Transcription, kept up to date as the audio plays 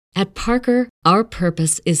At Parker, our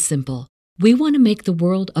purpose is simple. We want to make the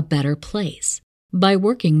world a better place by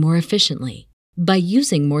working more efficiently, by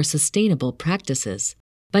using more sustainable practices,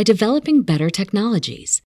 by developing better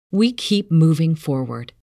technologies. We keep moving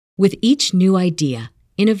forward. With each new idea,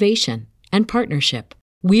 innovation, and partnership,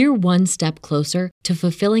 we're one step closer to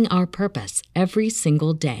fulfilling our purpose every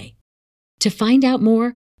single day. To find out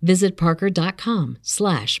more, visit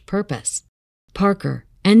parker.com/purpose. Parker,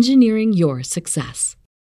 engineering your success.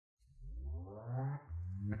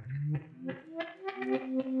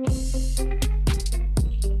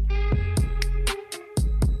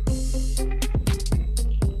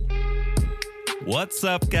 What's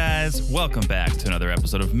up, guys? Welcome back to another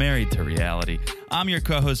episode of Married to Reality. I'm your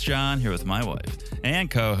co-host, John, here with my wife and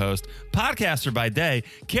co-host, podcaster by day,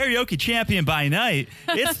 karaoke champion by night.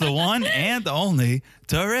 It's the one and only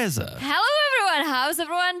Teresa. Hello, everyone. How's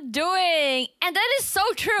everyone doing? And that is so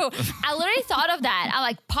true. I literally thought of that. I'm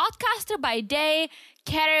like podcaster by day,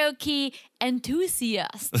 karaoke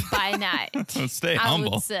enthusiast by night. Stay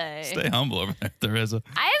humble. I would say. Stay humble over there, Teresa.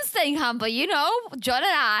 I am staying humble. You know, John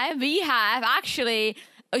and I, we have actually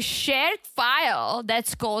a shared file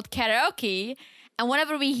that's called karaoke. And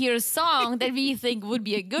whenever we hear a song that we think would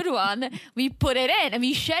be a good one, we put it in and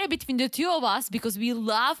we share it between the two of us because we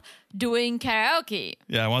love doing karaoke.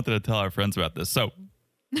 Yeah, I wanted to tell our friends about this. So,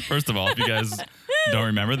 first of all, if you guys don't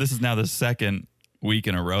remember, this is now the second week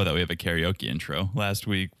in a row that we have a karaoke intro. Last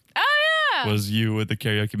week was you with the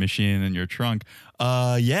karaoke machine in your trunk.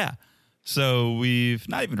 Yeah. So we've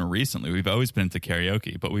not even recently, we've always been into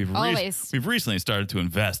karaoke, but we've recently started to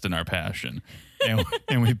invest in our passion. And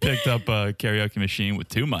we picked up a karaoke machine with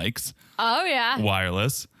 2 mics. Oh, yeah.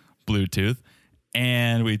 Wireless, Bluetooth.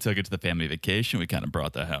 And we took it to the family vacation. We kind of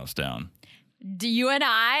brought the house down. You and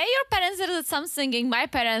I, your parents did some singing. My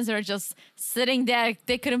parents are just sitting there.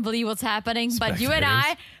 They couldn't believe what's happening. But you and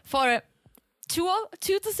I, for 2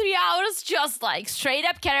 to 3 hours, just like straight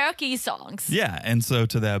up karaoke songs. Yeah. And so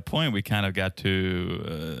to that point, we kind of got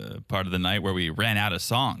to part of the night where we ran out of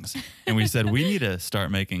songs. And we said, we need to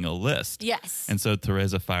start making a list. Yes. And so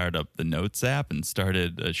Teresa fired up the Notes app and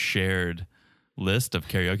started a shared list of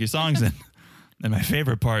karaoke songs. And my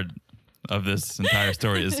favorite part of this entire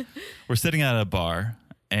story is we're sitting at a bar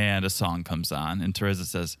and a song comes on and Teresa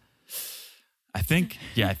says, I think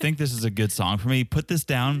this is a good song for me. Put this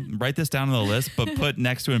down, write this down on the list, but put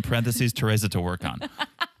next to in parentheses Teresa to work on.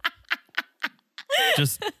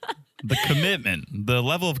 Just the commitment, the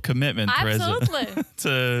level of commitment, Absolutely.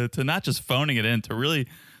 Teresa, to not just phoning it in, to really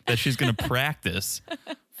that she's going to practice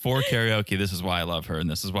for karaoke. This is why I love her, and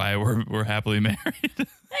this is why we're happily married.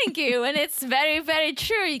 Thank you, and it's very, very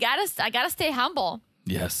true. I gotta stay humble.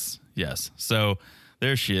 Yes. So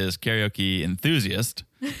there she is, karaoke enthusiast.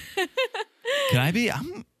 Can I be?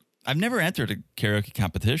 I've never entered a karaoke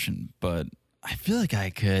competition, but I feel like I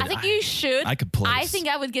could. I think you should. I could place. I think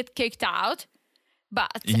I would get kicked out.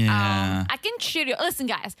 But yeah. I can cheer you. Listen,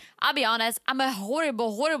 guys, I'll be honest. I'm a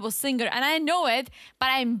horrible, horrible singer, and I know it, but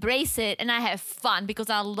I embrace it, and I have fun because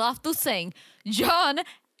I love to sing. John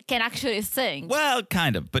can actually sing. Well,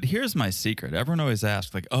 kind of. But here's my secret. Everyone always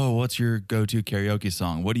asks, like, oh, what's your go-to karaoke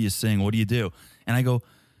song? What do you sing? What do you do? And I go,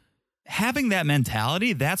 having that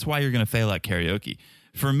mentality, that's why you're going to fail at karaoke.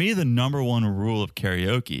 For me, the number one rule of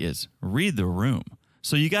karaoke is read the room.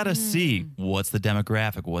 So you got to see what's the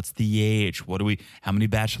demographic, what's the age, how many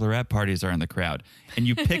bachelorette parties are in the crowd. And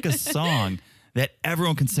you pick a song that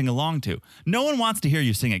everyone can sing along to. No one wants to hear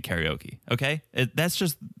you sing at karaoke, okay? That's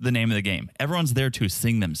just the name of the game. Everyone's there to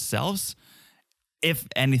sing themselves, if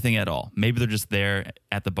anything at all. Maybe they're just there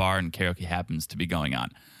at the bar and karaoke happens to be going on.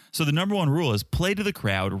 So the number one rule is play to the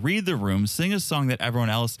crowd, read the room, sing a song that everyone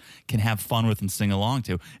else can have fun with and sing along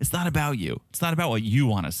to. It's not about you. It's not about what you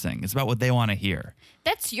want to sing. It's about what they want to hear.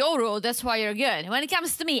 That's your rule. That's why you're good. When it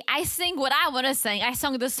comes to me, I sing what I want to sing. I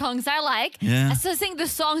sing the songs I like. Yeah. I still sing the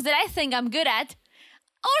songs that I think I'm good at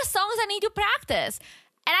or songs I need to practice.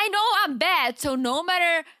 And I know I'm bad, so no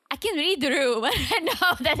matter, I can read the room and I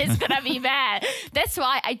know that it's going to be bad. That's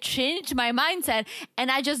why I changed my mindset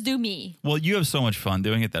and I just do me. Well, you have so much fun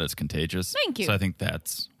doing it that it's contagious. Thank you. So I think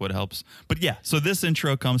that's what helps. But yeah, so this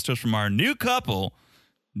intro comes to us from our new couple,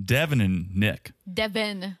 Devin and Nick.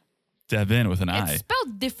 Devin with an I. It's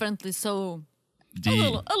spelled differently, so a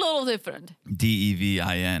little different.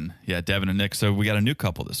 Devin. Yeah, Devin and Nick. So we got a new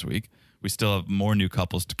couple this week. We still have more new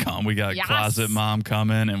couples to come. We got Closet Mom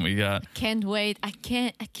coming, and we got... Can't wait. I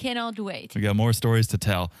cannot wait. We got more stories to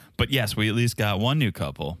tell. But yes, we at least got one new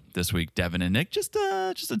couple this week, Devin and Nick. Just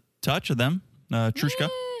a touch of them.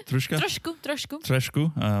 Trushka. Trushka?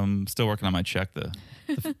 Trošku. Still working on my check. The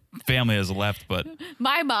family has left, but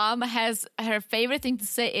My mom has her favorite thing to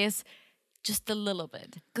say is just a little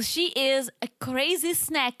bit. Because she is a crazy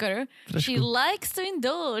snacker. She likes to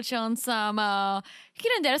indulge on some,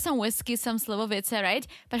 here and there, some whiskey, some Slivovice, right?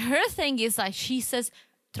 But her thing is like, she says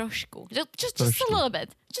trošku. Just a little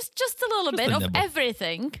bit. Just a little bit of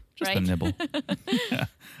everything. just right? a nibble.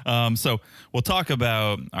 Yeah. So we'll talk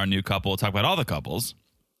about our new couple. We'll talk about all the couples.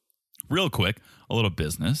 Real quick, a little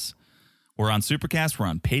business. We're on Supercast. We're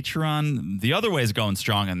on Patreon. The other way is going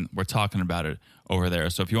strong, and we're talking about it over there.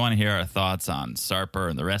 So if you want to hear our thoughts on Sarper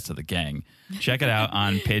and the rest of the gang, check it out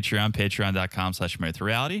on Patreon,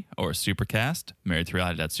 patreon.com/marriedtoreality, or Supercast,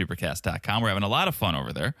 marriedtoreality.supercast.com. We're having a lot of fun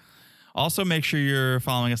over there. Also, make sure you're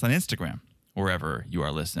following us on Instagram, wherever you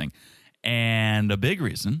are listening. And a big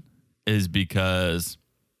reason is because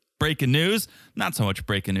breaking news, not so much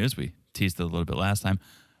breaking news. We teased it a little bit last time.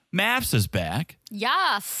 Maps is back.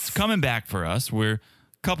 Yes. It's coming back for us. We're a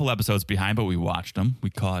couple episodes behind, but we watched them. We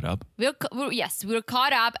caught up. We're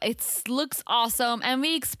caught up. It looks awesome. And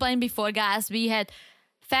we explained before, guys, we had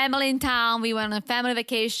family in town. We went on a family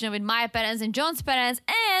vacation with my parents and John's parents.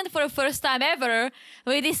 And for the first time ever,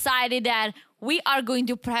 we decided that we are going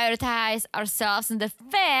to prioritize ourselves and the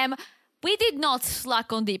fam. We did not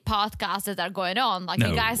slack on the podcasts that are going on. Like No.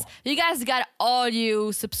 you guys got all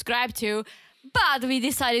you subscribe to. But we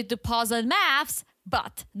decided to pause on maps.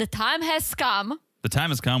 But the time has come. The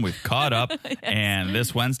time has come. We've caught up. Yes. And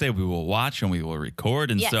this Wednesday, we will watch and we will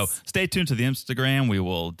record. And so stay tuned to the Instagram. We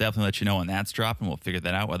will definitely let you know when that's dropping. We'll figure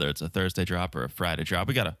that out, whether it's a Thursday drop or a Friday drop.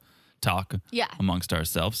 We got to talk amongst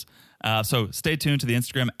ourselves. So stay tuned to the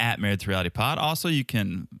Instagram at Married to Reality Pod. Also, you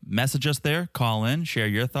can message us there, call in, share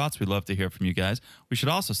your thoughts. We'd love to hear from you guys. We should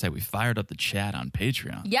also say we fired up the chat on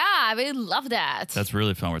Patreon. Yeah, we love that. That's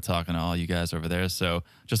really fun. We're talking to all you guys over there. So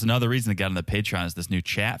just another reason to get on the Patreon is this new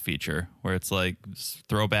chat feature where it's like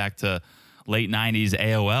throwback to late 90s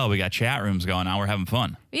AOL. We got chat rooms going on. We're having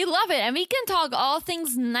fun. We love it. And we can talk all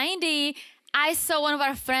things 90. I saw one of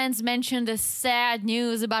our friends mention the sad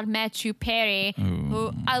news about Matthew Perry,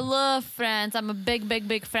 who I love Friends. I'm a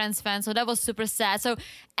big Friends fan, so that was super sad. So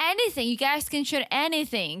anything, you guys can share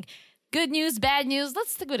anything. Good news, bad news.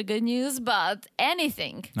 Let's stick with the good news, but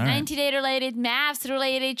anything. All right. 90-day related, maps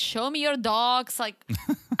related, show me your dogs. Like,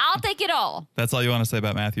 I'll take it all. That's all you want to say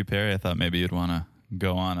about Matthew Perry? I thought maybe you'd want to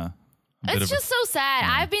go on a It's just so sad.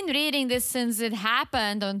 I've been reading this since it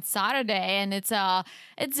happened on Saturday, and it's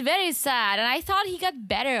very sad. And I thought he got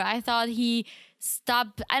better. I thought he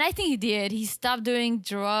stopped, and I think he did. He stopped doing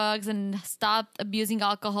drugs and stopped abusing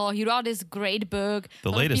alcohol. He wrote this great book.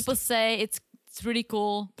 People say it's really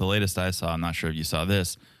cool. The latest I saw, I'm not sure if you saw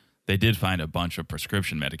this, they did find a bunch of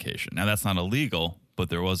prescription medication. Now, that's not illegal,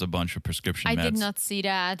 but there was a bunch of prescription meds. I did not see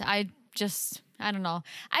that. I don't know.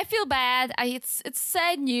 I feel bad. It's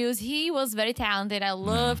sad news. He was very talented. I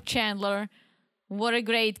love Chandler. What a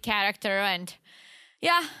great character. And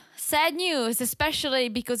yeah, sad news, especially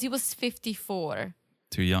because he was 54.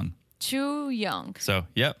 Too young. So,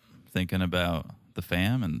 thinking about the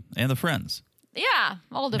fam and the friends. Yeah,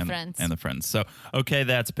 all the friends. And the friends. So, okay,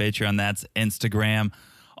 that's Patreon. That's Instagram.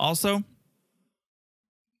 Also,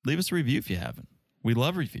 leave us a review if you haven't. We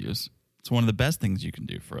love reviews. It's one of the best things you can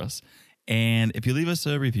do for us. And if you leave us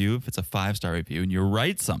a review, if it's a 5-star review, and you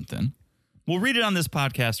write something, we'll read it on this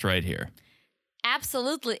podcast right here.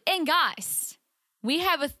 Absolutely. And guys, we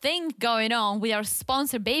have a thing going on with our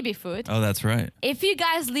sponsor, Baby Food. Oh, that's right. If you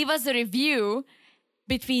guys leave us a review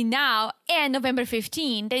between now and November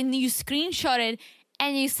 15, then you screenshot it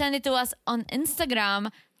and you send it to us on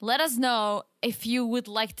Instagram. Let us know if you would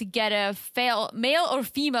like to get a male or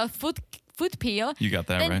female foot peel. You got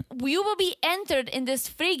that then right. You will be entered in this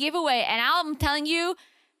free giveaway. And I'm telling you,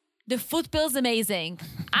 the foot peel is amazing.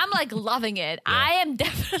 I'm like loving it. Yeah. I am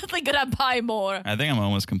definitely going to buy more. I think I'm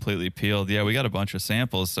almost completely peeled. Yeah, we got a bunch of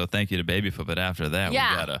samples. So thank you to Babyfoot. But after that, we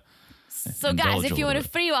got to. So guys, if you want a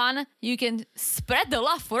free one, you can spread the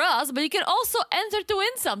love for us, but you can also enter to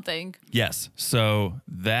win something. Yes. So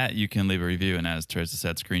that you can leave a review. And as Teresa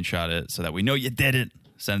said, screenshot it so that we know you did it.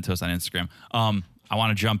 Send it to us on Instagram. I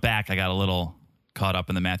want to jump back. I got a little caught up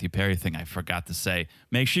in the Matthew Perry thing. I forgot to say,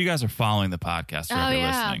 make sure you guys are following the podcast wherever you're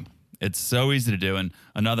listening. It's so easy to do. And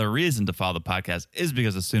another reason to follow the podcast is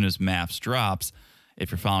because as soon as Maps drops, if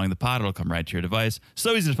you're following the pod, it'll come right to your device.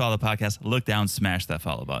 So easy to follow the podcast. Look down, smash that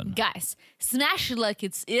follow button. Guys, smash it like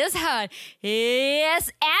it is hard. It's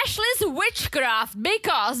Ashley's witchcraft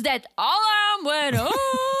because that alarm went off.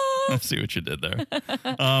 I see what you did there.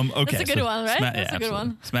 Okay. That's a good one, right? That's a good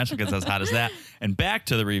one. Smash like it's as hot as that. And back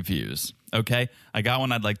to the reviews. Okay. I got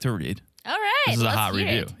one I'd like to read. All This is a let's hot hear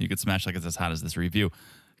review. it. You could smash like it's as hot as this review.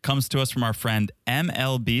 Comes to us from our friend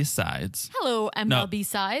MLB Sides. Hello, MLB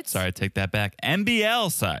sides. Sorry, I take that back.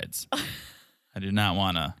 MBL Sides. I do not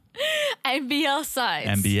want to. MBL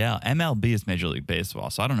sides. MLB is Major League Baseball,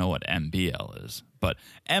 so I don't know what MBL is. But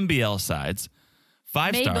MBL Sides,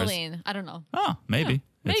 5 stars. Maybelline. I don't know. Oh, maybe.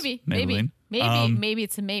 Yeah, It's maybe.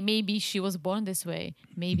 Maybelline. Maybe she was born this way.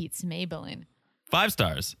 Maybe it's Maybelline. 5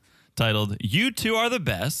 stars. Titled, You Two Are the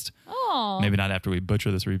Best. Oh. Maybe not after we butcher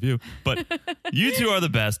this review, but you two are the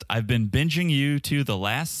best. I've been binging you two the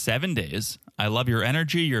last 7 days. I love your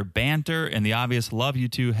energy, your banter, and the obvious love you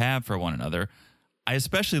two have for one another. I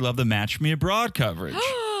especially love the Match Me Abroad coverage.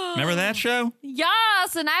 Remember that show?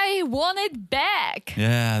 Yes, and I want it back.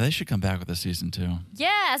 Yeah, they should come back with a season 2.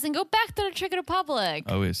 Yes, and go back to the Czech Republic.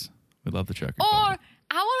 Always. We love the Czech Or Republic.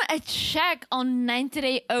 I want a check on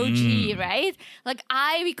 90-day OG, right? Like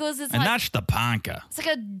because it's And like not Stepanka. it's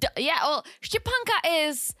like well,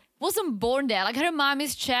 Stepanka wasn't born there. Like her mom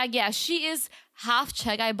is Czech. Yeah, she is half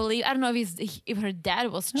Czech, I believe. I don't know if her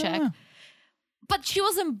dad was Czech. Yeah. But she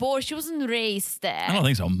wasn't born. She wasn't raised there. I don't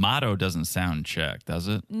think so. Motto doesn't sound Czech, does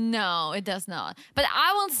it? No, it does not. But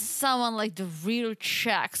I want someone like the real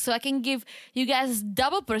Czech so I can give you guys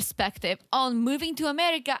double perspective on moving to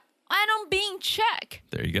America and on being Czech.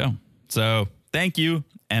 There you go. So thank you,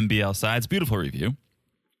 MBL Sides. Beautiful review.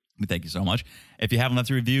 We thank you so much. If you haven't left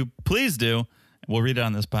a review, please do. We'll read it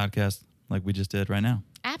on this podcast like we just did right now.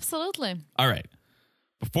 Absolutely. All right.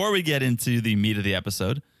 Before we get into the meat of the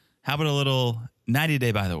episode, how about a little 90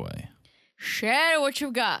 Day By the Way? Share what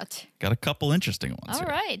you've got. Got a couple interesting ones All here.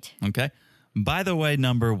 right. Okay. By the way,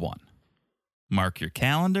 number 1. Mark your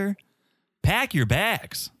calendar. Pack your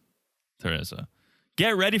bags. Teresa.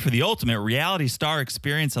 Get ready for the ultimate reality star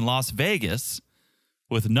experience in Las Vegas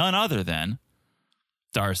with none other than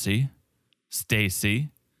Darcy, Stacy,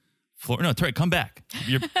 no, Trey, come back.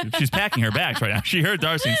 She's packing her bags right now. She heard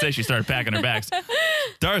Darcy say she started packing her bags.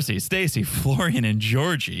 Darcy, Stacy, Florian, and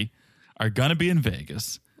Georgie are going to be in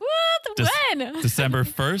Vegas. What? When? December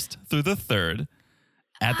 1st through the 3rd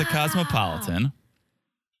at the Cosmopolitan.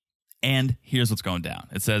 And here's what's going down.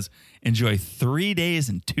 It says, enjoy 3 days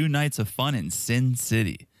and 2 nights of fun in Sin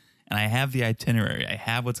City. And I have the itinerary. I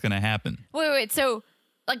have what's going to happen. Wait. So,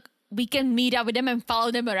 like, we can meet up with them and follow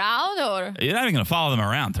them around, or? You're not even going to follow them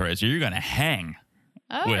around, Teresa. You're going to hang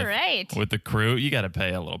All right. with the crew. You got to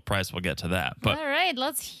pay a little price. We'll get to that. But All right,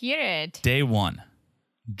 let's hear it. day 1,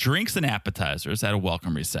 drinks and appetizers at a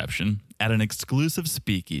welcome reception at an exclusive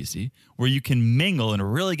speakeasy where you can mingle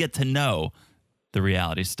and really get to know the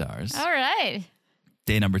reality stars. All right.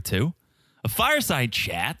 Day number 2, a fireside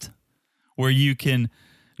chat where you can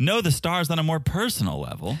know the stars on a more personal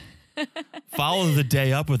level. Follow the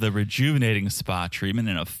day up with a rejuvenating spa treatment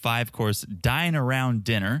and a 5-course dine-around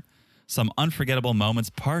dinner, some unforgettable moments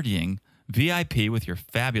partying, VIP with your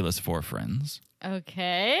fabulous 4 friends.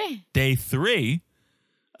 Okay. Day 3,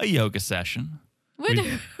 a yoga session.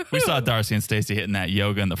 We saw Darcy and Stacy hitting that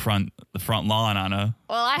yoga in the front lawn on a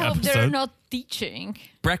Well, I hope they're episode. not teaching.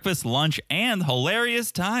 Breakfast, lunch, and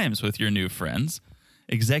hilarious times with your new friends.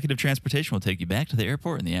 Executive transportation will take you back to the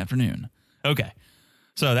airport in the afternoon. Okay,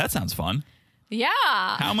 so that sounds fun. Yeah.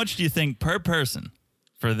 How much do you think per person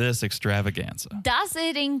for this extravaganza? Does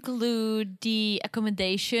it include the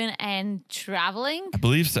accommodation and traveling? I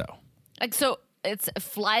believe so. Like, so it's a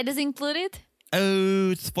flight is included?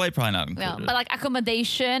 Oh, it's flight probably not No, included. but like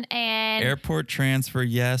accommodation and... Airport transfer,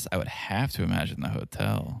 yes. I would have to imagine the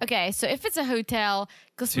hotel. Okay, so if it's a hotel,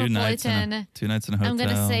 2 nights Cosmopolitan, 2 nights in a hotel. I'm going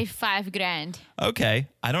to say $5,000. Okay,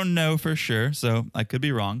 I don't know for sure, so I could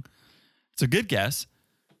be wrong. It's a good guess.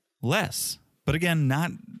 Less. But again,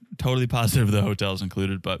 not totally positive the hotel's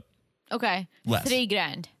included, but Okay, Less.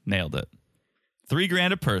 $3,000. nailed it.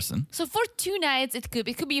 $3,000 a person. So for 2 nights, it could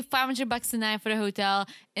be $500 a night for the hotel.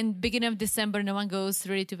 In beginning of December, no one goes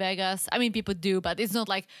really to Vegas. I mean, people do, but it's not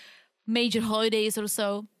like major holidays or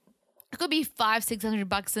so. It could be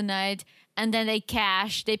 $500-$600 a night, and then they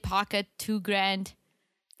pocket $2,000.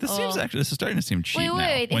 This is starting to seem cheap now.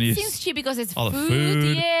 Wait. When It you seems cheap because it's all the food.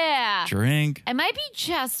 food, Yeah. drink. It might be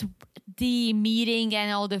just the meeting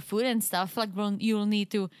and all the food and stuff. Like you'll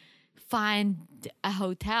need to find a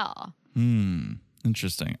hotel.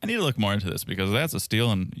 Interesting. I need to look more into this because that's a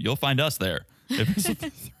steal, and you'll find us there. If it's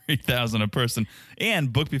 $3,000 a person,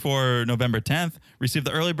 and book before November 10th, receive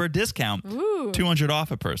the early bird discount. Ooh. $200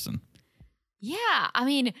 off a person. Yeah, I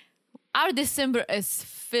mean, our December is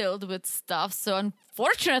filled with stuff, so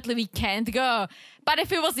unfortunately we can't go. But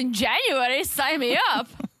if it was in January, sign me up.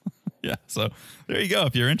 Yeah. So there you go.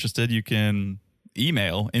 If you're interested, you can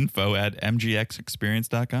email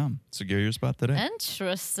info@mgxexperience.com. Secure your spot today.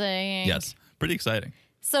 Interesting. Yes. pretty exciting.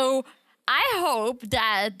 So I hope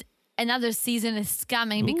that another season is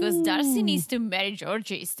coming because Darcy needs to marry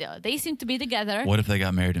Georgie still. They seem to be together. What if they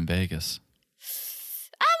got married in Vegas?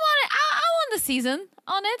 I want the season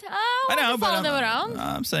on it. I want to follow them around.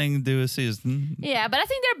 I'm saying do a season. Yeah, but I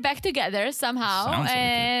think they're back together somehow. Sounds like it.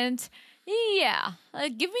 And yeah,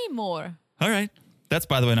 give me more. All right. That's,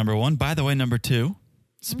 by the way, number one. By the way, number two,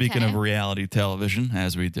 speaking Okay. of reality television,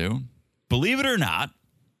 as we do, believe it or not,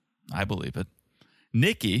 I believe it,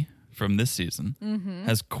 Nikki from this season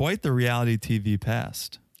has quite the reality TV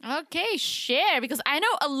past. Okay, share, because I know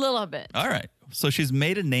a little bit. All right. So she's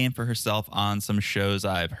made a name for herself on some shows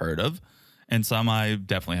I've heard of and some I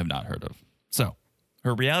definitely have not heard of. So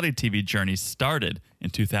her reality TV journey started in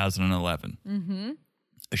 2011.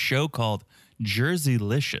 A show called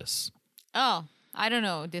Jerseylicious. Oh, I don't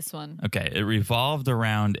know this one. Okay. It revolved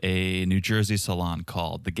around a New Jersey salon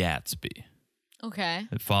called The Gatsby. Okay.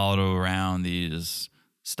 It followed around these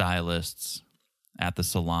stylists at the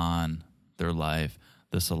salon, their life,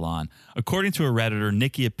 the salon. According to a Redditor,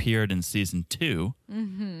 Nikki appeared in season 2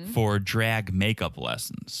 for drag makeup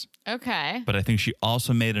lessons. Okay. But I think she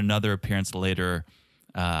also made another appearance later,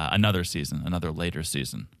 another later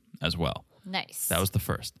season as well. Nice. That was the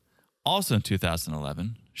first. Also in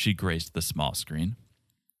 2011, she graced the small screen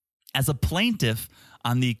as a plaintiff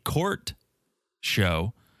on the court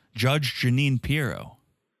show Judge Jeanine Pirro.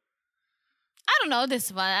 I don't know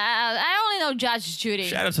this one. I only know Judge Judy.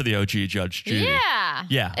 Shout out to the OG Judge Judy. Yeah.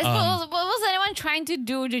 Yeah, Was anyone trying to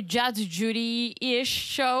do the Judge Judy-ish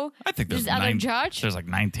show? I think there's this other judge. There's like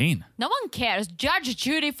 19. No one cares. Judge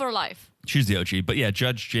Judy for life. She's the OG. But yeah,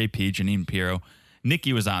 Judge JP, Jeanine Pirro.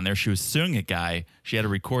 Nikki was on there. She was suing a guy. She had a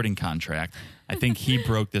recording contract. I think he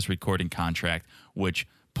broke this recording contract, which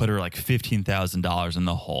put her like $15,000 in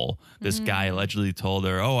the hole. This guy allegedly told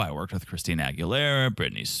her, oh, I worked with Christina Aguilera,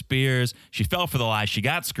 Britney Spears. She fell for the lie. She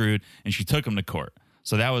got screwed, and she took him to court.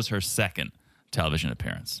 So that was her second television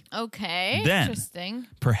appearance. Okay. Then, Interesting.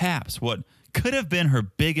 perhaps what could have been her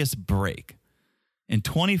biggest break. In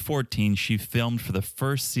 2014, she filmed for the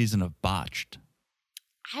first season of Botched.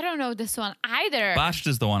 I don't know this one either. Botched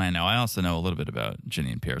is the one I know. I also know a little bit about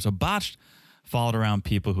Jeanine Pirro. So Botched followed around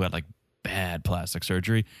people who had like bad plastic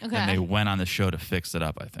surgery, Okay. and they went on the show to fix it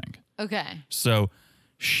up, I think. Okay. So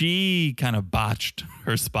she kind of botched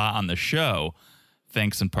her spot on the show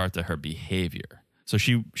thanks in part to her behavior. So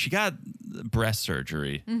she got breast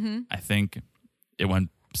surgery. I think it went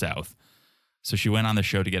south. So she went on the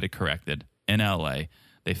show to get it corrected in LA.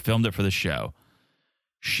 They filmed it for the show.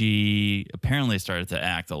 She apparently started to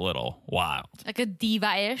act a little wild. Like a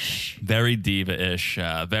diva-ish. Very diva-ish.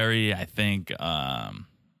 Very, I think,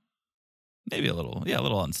 maybe a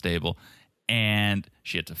little unstable. And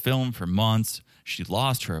she had to film for months. She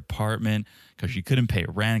lost her apartment because she couldn't pay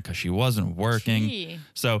rent because she wasn't working. Gee.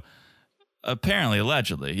 So apparently,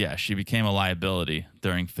 allegedly, yeah, she became a liability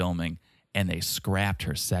during filming, and they scrapped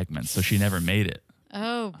her segment, so she never made it.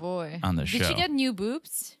 Oh, boy. On the Did show. she get new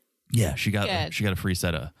boobs? Yeah, she got Good. a free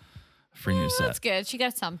new set. That's good. She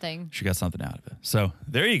got something. She got something out of it. So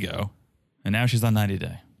there you go. And now she's on 90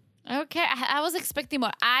 Day. Okay, I was expecting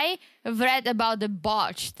more. I read about the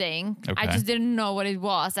botch thing. I Okay. just didn't know what it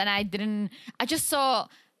was. And I just saw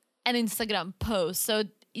an Instagram post. So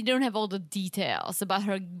you don't have all the details about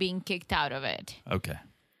her being kicked out of it. Okay.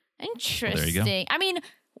 Interesting. there you go. I mean,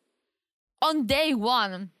 on day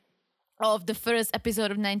one of the first episode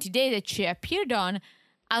of 90 Day that she appeared on,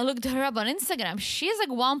 I looked her up on Instagram. She has like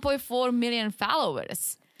 1.4 million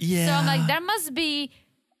followers. Yeah. So I'm like, there must be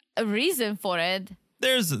a reason for it.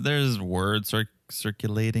 There's word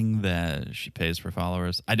circulating that she pays for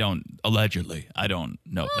followers. I don't know if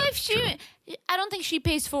Well, that's true. I don't think she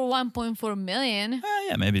pays for 1.4 million.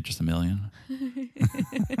 Yeah, maybe just 1 million.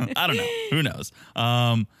 I don't know. Who knows?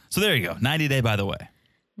 So there you go. 90 Day, by the way.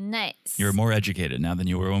 Nice. You're more educated now than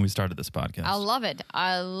you were when we started this podcast. I love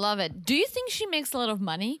it. Do you think she makes a lot of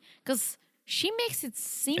money? Because she makes it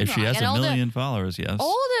seem if like she has and 1 million followers, yes.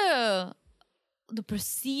 all the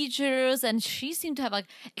procedures, and she seemed to have like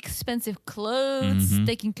expensive clothes, Mm-hmm.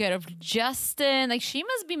 taking care of Justin. Like she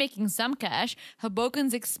must be making some cash.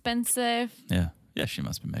 Hoboken's expensive. Yeah. Yeah, she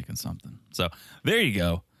must be making something. So there you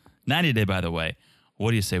go. 90 Day, by the way. What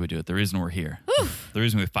do you say we do it? The reason we're here. The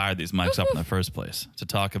reason we fired these mics up in the first place. To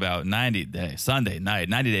talk about 90 Day, Sunday night,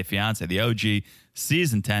 90 Day Fiancé, the OG,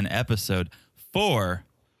 Season 10, Episode 4.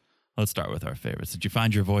 Let's start with our favorites. Did you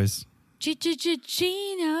find your voice?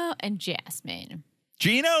 Gino and Jasmine.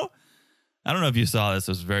 Gino? I don't know if you saw this.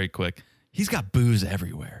 It was very quick. He's got booze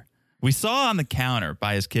everywhere. We saw on the counter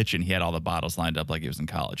by his kitchen, he had all the bottles lined up like he was in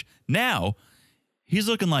college. Now, he's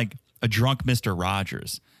looking like a drunk Mr.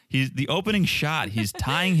 Rogers. He's the opening shot. He's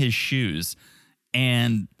tying his shoes,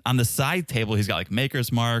 and on the side table, he's got like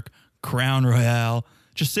Maker's Mark, Crown Royale,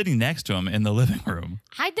 just sitting next to him in the living room.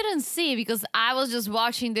 I didn't see because I was just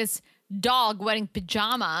watching this dog wearing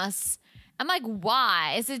pajamas. I'm like,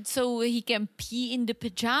 why? Is it so he can pee in the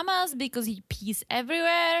pajamas because he pees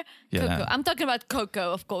everywhere? Yeah, Coco. I'm talking about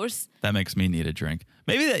Coco, of course. That makes me need a drink.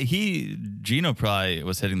 Maybe Gino probably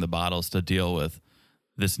was hitting the bottles to deal with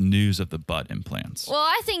this news of the butt implants. Well,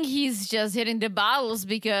 I think he's just hitting the bottles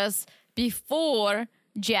because before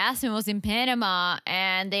Jasmine was in Panama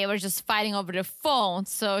and they were just fighting over the phone.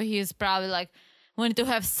 So he's probably like wanted to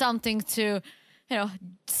have something to,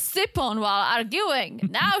 sip on while arguing.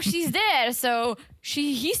 Now she's there, so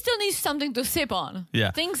he still needs something to sip on.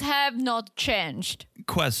 Yeah. Things have not changed.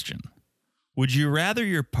 Question. Would you rather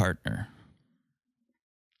your partner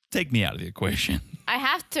take me out of the equation? I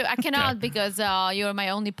have to. I cannot because you're my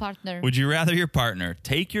only partner. Would you rather your partner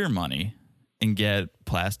take your money and get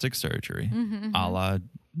plastic surgery, a la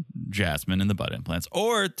Jasmine and the butt implants,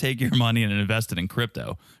 or take your money and invest it in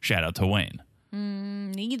crypto? Shout out to Wayne.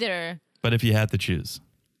 Neither. But if you had to choose.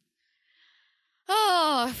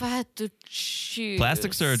 Oh, if I had to choose.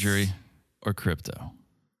 Plastic surgery or crypto?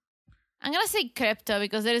 I'm going to say crypto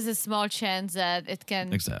because there is a small chance that it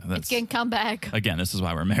can come back. Again, this is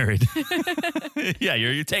why we're married. Yeah,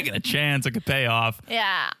 you're taking a chance. It could pay off.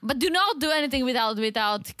 Yeah, but do not do anything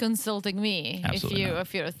without consulting me. Absolutely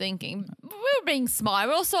if you're thinking. We're being smart.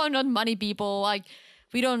 We're also not money people. Like,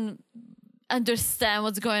 we don't understand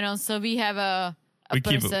what's going on, so we have a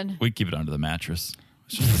person. We keep it under the mattress.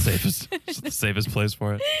 It's just the safest place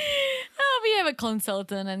for it. We have a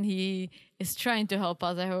consultant, and he is trying to help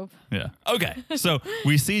us, I hope. Yeah. Okay. So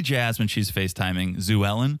we see Jasmine. She's FaceTiming Zoo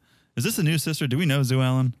Ellen. Is this a new sister? Do we know Zoo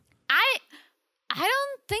Ellen? I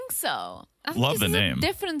don't think so. I think love the name. A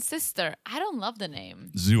different sister. I don't love the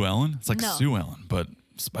name. Zoo Ellen? It's like Sue Ellen, but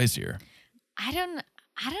spicier. I don't know.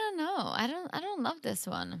 I don't love this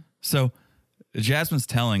one. So Jasmine's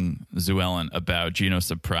telling Zoo Ellen about Gino's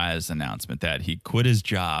surprise announcement that he quit his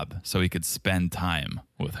job so he could spend time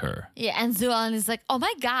with her. Yeah, and Zoo Ellen is like, oh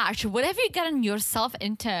my gosh, what have you gotten yourself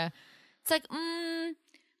into? It's like,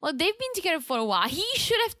 well, they've been together for a while. He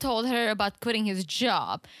should have told her about quitting his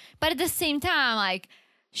job. But at the same time, like,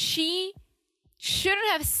 she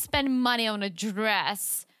shouldn't have spent money on a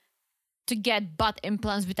dress to get butt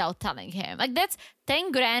implants without telling him. Like, that's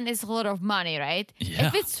 10 grand is a lot of money, right?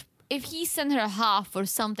 Yeah. If he sent her half for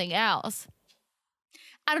something else,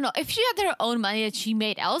 I don't know. If she had her own money that she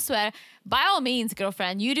made elsewhere, by all means,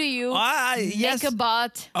 girlfriend, you do you. Yes. Make a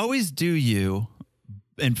butt. Always do you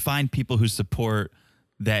and find people who support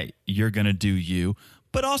that you're going to do you.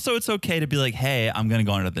 But also it's okay to be like, hey, I'm going to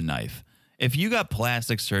go under the knife. If you got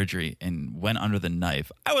plastic surgery and went under the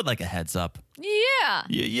knife, I would like a heads up. Yeah.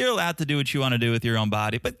 You're allowed to do what you want to do with your own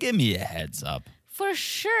body, but give me a heads up. For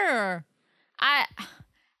sure.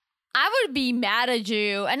 I would be mad at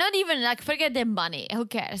you, and not even like forget the money. Who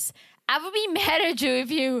cares? I would be mad at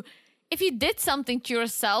you if you did something to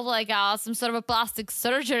yourself, like some sort of a plastic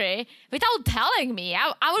surgery, without telling me.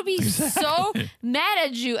 I would be so mad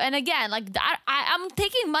at you. And again, like I'm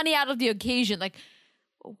taking money out of the occasion. Like,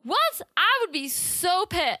 what? I would be so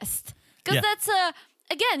pissed because that's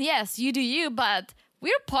again, yes, you do you, but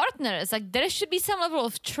we're partners. Like, there should be some level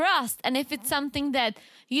of trust. And if it's something that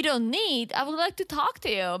you don't need, I would like to talk to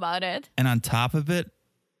you about it. And on top of it,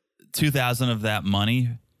 $2,000 of that money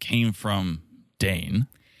came from Dane.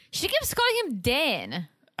 She keeps calling him Dane.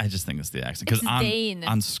 I just think it's the accent. Because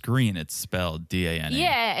on screen, it's spelled D-A-N-E.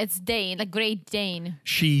 Yeah, it's Dane, like Great Dane.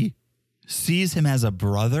 She sees him as a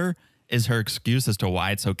brother is her excuse as to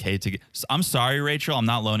why it's okay to get... I'm sorry, Rachel. I'm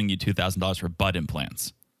not loaning you $2,000 for butt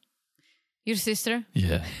implants. Your sister?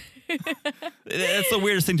 Yeah. It's the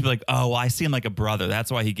weirdest thing to be like, oh, well, I see him like a brother.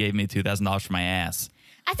 That's why he gave me $2,000 for my ass.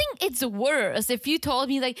 I think it's worse if you told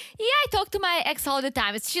me, like, yeah, I talk to my ex all the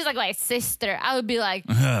time. She's like my sister. I would be like,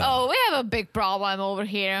 oh, we have a big problem over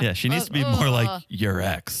here. Yeah, she needs to be more like your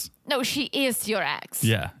ex. No, she is your ex.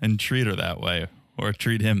 Yeah, and treat her that way or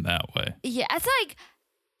treat him that way. Yeah, it's like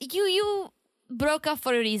you broke up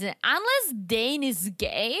for a reason. Unless Dane is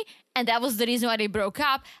gay and that was the reason why they broke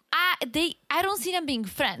up, I don't see them being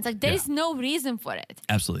friends. Like, there is no reason for it.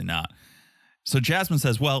 Absolutely not. So Jasmine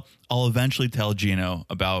says, well, I'll eventually tell Gino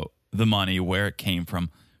about the money, where it came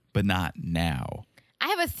from, but not now. I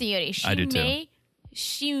have a theory. I do too.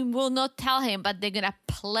 She will not tell him, but they're going to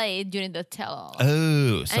play during the tell-all.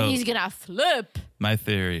 Oh. So and he's going to flip. My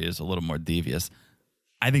theory is a little more devious.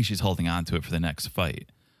 I think she's holding on to it for the next fight.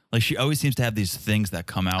 Like, she always seems to have these things that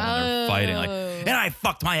come out when they're fighting. Like, and I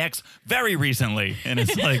fucked my ex very recently. And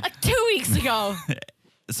it's like... like 2 weeks ago.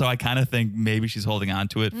 So I kind of think maybe she's holding on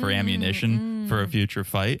to it for ammunition for a future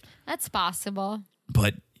fight. That's possible.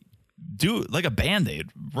 But do like a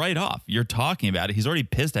Band-Aid right off. You're talking about it. He's already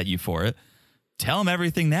pissed at you for it. Tell him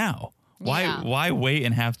everything now. Why wait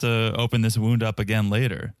and have to open this wound up again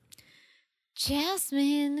later?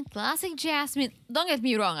 Jasmine, classic Jasmine. Don't get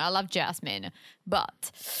me wrong, I love Jasmine,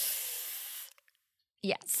 but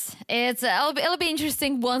yes, it'll be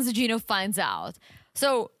interesting once Gino finds out.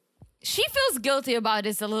 So she feels guilty about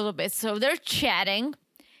this a little bit. So they're chatting.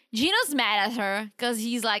 Gino's mad at her because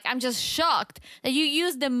he's like, I'm just shocked that you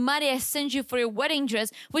used the money I sent you for your wedding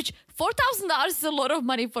dress, which $4,000 is a lot of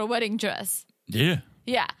money for a wedding dress. Yeah.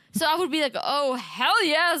 Yeah. So I would be like, oh, hell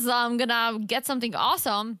yes, I'm gonna get something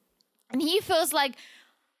awesome. And he feels like,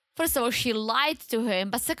 first of all, she lied to him.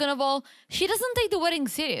 But second of all, she doesn't take the wedding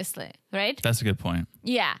seriously, right? That's a good point.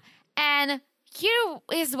 Yeah. And here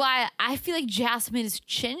is why I feel like Jasmine is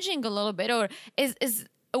changing a little bit or is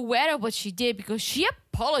aware of what she did because she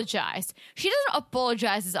apologized. She doesn't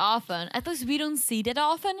apologize as often. At least we don't see that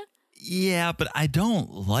often. Yeah, but I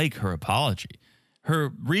don't like her apology.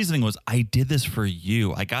 Her reasoning was, I did this for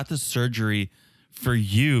you. I got the surgery for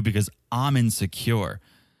you because I'm insecure.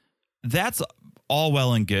 That's all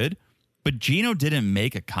well and good, but Gino didn't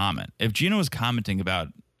make a comment. If Gino was commenting about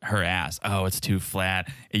her ass, oh, it's too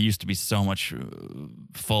flat. It used to be so much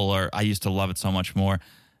fuller. I used to love it so much more.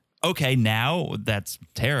 Okay, now that's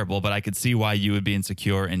terrible, but I could see why you would be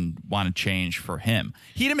insecure and want to change for him.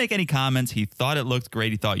 He didn't make any comments. He thought it looked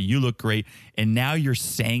great. He thought you looked great. And now you're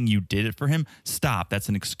saying you did it for him? Stop. That's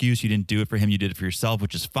an excuse. You didn't do it for him. You did it for yourself,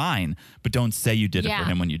 which is fine. But don't say you did it for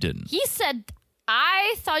him when you didn't. He said,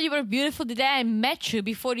 I thought you were beautiful the day I met you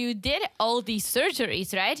before you did all these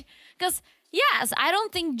surgeries, right? Because, yes, I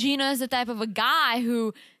don't think Gino is the type of a guy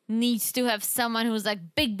who needs to have someone who's like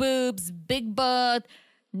big boobs, big butt,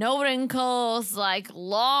 no wrinkles, like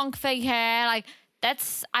long fake hair. Like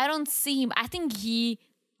I don't see him. I think he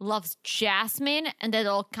loves Jasmine and that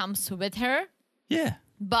all comes with her. Yeah.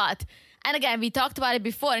 But, and again, we talked about it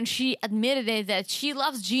before and she admitted it that she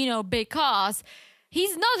loves Gino because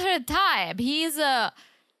he's not her type. He's a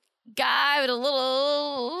guy with a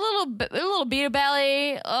little beer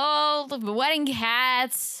belly, wearing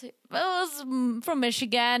hats. Was from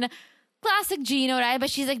Michigan, classic Gino, right? But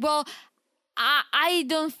she's like, well, I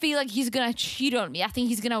don't feel like he's gonna cheat on me. I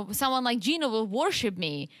think someone like Gino will worship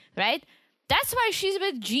me, right? That's why she's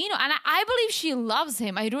with Gino, and I believe she loves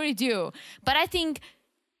him. I really do. But I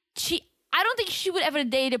don't think she would ever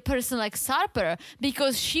date a person like Sarper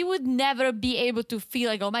because she would never be able to feel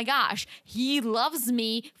like, oh my gosh, he loves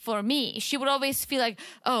me for me. She would always feel like,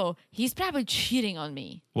 oh, he's probably cheating on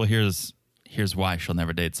me. Well, here's why she'll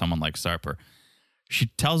never date someone like Sarper. She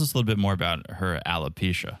tells us a little bit more about her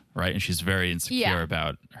alopecia, right? And she's very insecure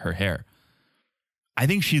about her hair. I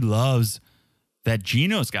think she loves that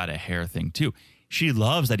Gino's got a hair thing too. She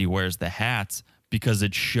loves that he wears the hats because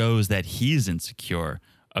it shows that he's insecure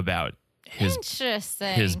about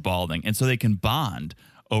his balding. And so they can bond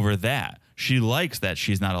over that. She likes that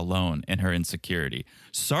she's not alone in her insecurity.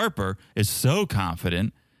 Sarper is so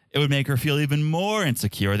confident, it would make her feel even more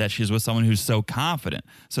insecure that she's with someone who's so confident.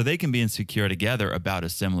 So they can be insecure together about a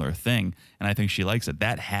similar thing. And I think she likes it.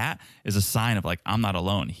 That hat is a sign of like, I'm not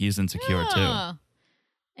alone. He's insecure too.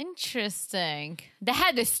 Interesting. The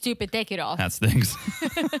hat is stupid. Take it off. That stinks.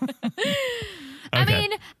 I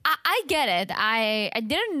mean, I get it. I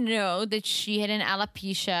didn't know that she had an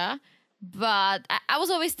alopecia, but I was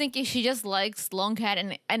always thinking she just likes long hair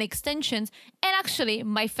and extensions. And actually,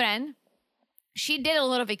 my friend, she did a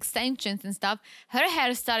lot of extensions and stuff. Her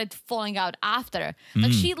hair started falling out after.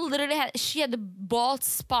 Like she literally had bald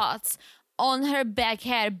spots on her back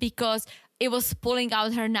hair because it was pulling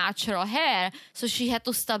out her natural hair. So she had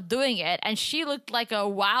to stop doing it. And she looked like a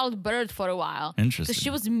wild bird for a while. Interesting. She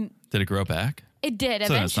was. Did it grow back? It did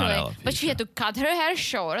so eventually. But she had to cut her hair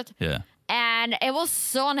short. Yeah. And it was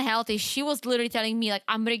so unhealthy. She was literally telling me like,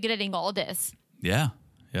 I'm regretting all this. Yeah.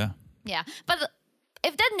 Yeah. Yeah. But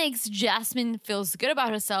if that makes Jasmine feels good about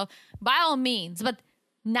herself, by all means. But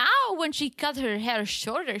now when she cut her hair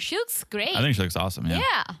shorter, she looks great. I think she looks awesome. Yeah.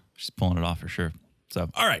 Yeah. She's pulling it off for sure. So,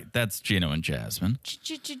 all right, that's Gino and Jasmine.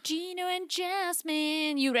 Gino and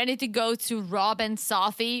Jasmine. You ready to go to Rob and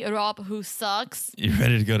Sophie? Rob, who sucks? You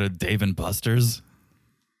ready to go to Dave and Buster's? Is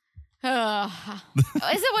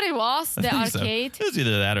that what it was? The arcade? So. It was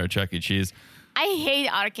either that or Chuck E. Cheese. I hate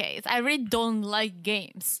arcades. I really don't like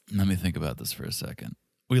games. Let me think about this for a second.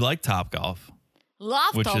 We like Topgolf.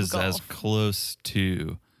 Love which Topgolf. Which is as close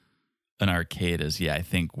to an arcade is, I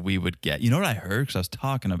think we would get. You know what I heard? Because I was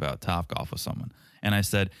talking about Topgolf with someone. And I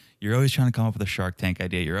said, you're always trying to come up with a Shark Tank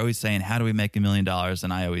idea. You're always saying, how do we make $1 million?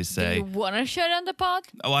 And I always say, Do you want to share it on the pod?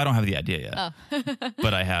 oh, I don't have the idea yet. Oh.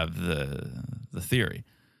 But I have the theory.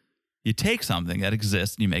 You take something that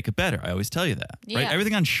exists and you make it better. I always tell you that. Right? Yeah.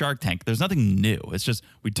 Everything on Shark Tank, there's nothing new. It's just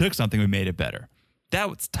we took something, we made it better. That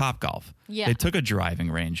was Topgolf. Yeah. They took a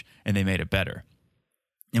driving range and they made it better.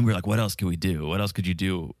 And we were like, what else could we do? What else could you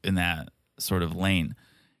do in that sort of lane?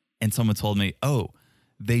 And someone told me, oh,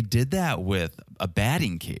 they did that with a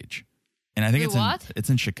batting cage. And I think it's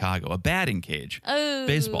in Chicago, a batting cage,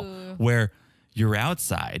 baseball, where you're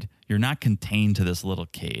outside, you're not contained to this little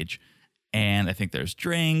cage. And I think there's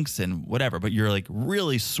drinks and whatever, but you're like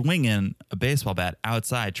really swinging a baseball bat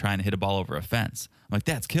outside trying to hit a ball over a fence. I'm like,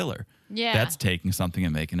 that's killer. Yeah. That's taking something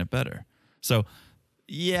and making it better. So,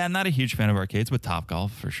 yeah, I'm not a huge fan of arcades, but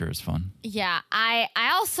Topgolf for sure is fun. Yeah, I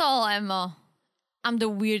also am I'm the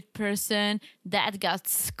weird person that got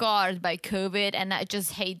scarred by COVID, and I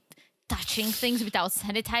just hate touching things without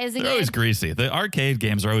sanitizing They're always it. greasy. The arcade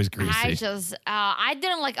games are always greasy. I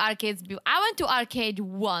didn't like arcades. I went to arcade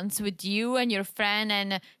once with you and your friend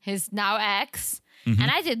and his now ex,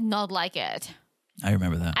 and I did not like it. I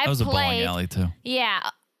remember that. That was a bowling alley too. Yeah,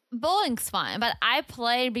 bowling's fine, but I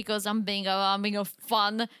played because I'm being a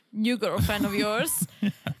fun new girlfriend of yours.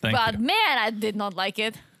 Thank But you. man, I did not like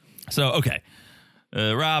it. So, okay.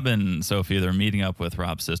 Rob and Sophie, they're meeting up with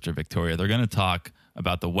Rob's sister, Victoria. They're going to talk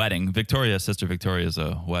about the wedding. Sister Victoria is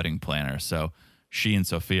a wedding planner. So she and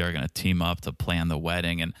Sophia are going to team up to plan the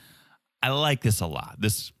wedding. And I like this a lot.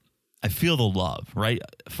 I feel the love, right?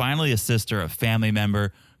 Finally, a sister, a family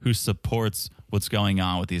member who supports what's going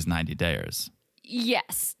on with these 90-dayers.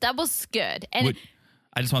 Yes, that was good. And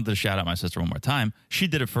I just wanted to shout out my sister one more time. She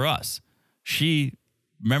did it for us. She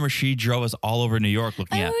drove us all over New York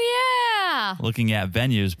looking at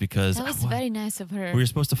venues because that was very nice of her. we were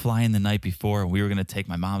supposed to fly in the night before. We were going to take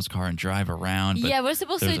my mom's car and drive around. But Yeah, we're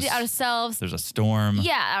supposed to do it ourselves. There's a storm.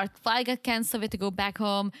 Yeah, our flight got canceled. We had to go back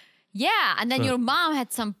home. Yeah, and then your mom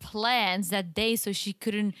had some plans that day, so she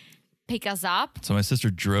couldn't pick us up. So my sister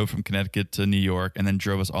drove from Connecticut to New York and then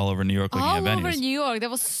drove us all over New York looking at venues. All over New York. That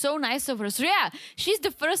was so nice of her. So yeah, she's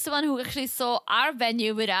the first one who actually saw our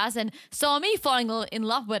venue with us and saw me falling in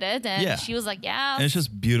love with it. And she was like, yeah. And it's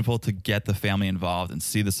just beautiful to get the family involved and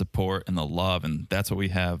see the support and the love. And that's what we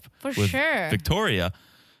have with Victoria.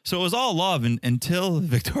 So it was all love until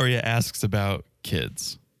Victoria asks about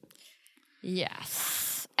kids.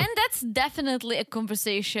 Yes. And that's definitely a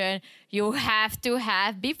conversation you have to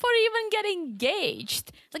have before even getting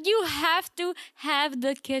engaged. Like, you have to have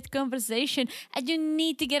the kid conversation and you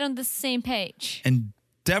need to get on the same page. And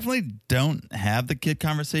definitely don't have the kid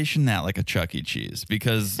conversation at like a Chuck E. Cheese,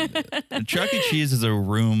 because a Chuck E. Cheese is a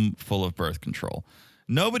room full of birth control.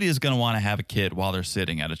 Nobody is going to want to have a kid while they're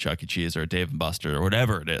sitting at a Chuck E. Cheese or a Dave & Buster or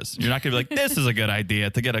whatever it is. You're not going to be like, this is a good idea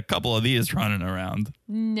to get a couple of these running around.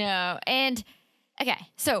 No. And okay,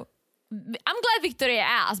 so I'm glad Victoria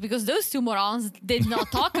asked, because those two morons did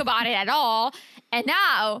not talk about it at all. And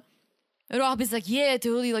now Rob is like, yeah,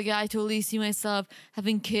 totally. Like, I totally see myself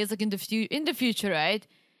having kids like in the future, right?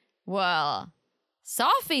 Well,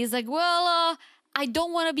 Sophie is like, well, I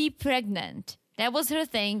don't want to be pregnant. That was her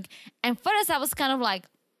thing. And first I was kind of like,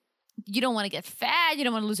 you don't want to get fat. You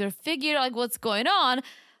don't want to lose your figure. Like, what's going on?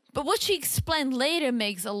 But what she explained later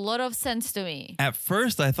makes a lot of sense to me. At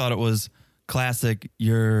first, I thought it was classic,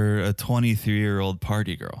 you're a 23-year-old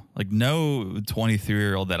party girl. Like, no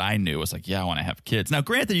 23-year-old that I knew was like, yeah, I want to have kids. Now,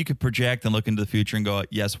 granted, you could project and look into the future and go,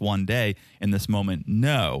 yes, one day. In this moment,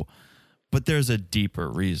 no. But there's a deeper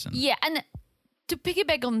reason. Yeah, and to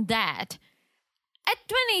piggyback on that, at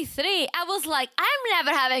 23, I was like, I'm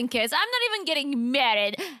never having kids. I'm not even getting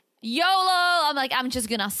married. YOLO. I'm like, I'm just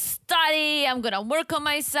gonna study. I'm gonna work on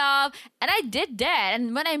myself. And I did that.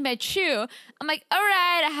 And when I met you, I'm like, all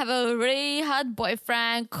right, I have a really hot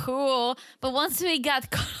boyfriend. Cool. But once we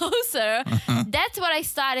got closer, that's what I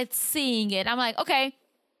started seeing it. I'm like, okay,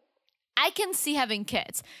 I can see having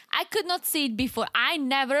kids. I could not see it before. I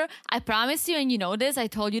promise you, and you know this, I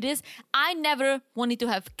told you this, I never wanted to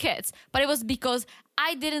have kids. But it was because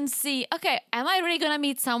I didn't see, okay, am I really gonna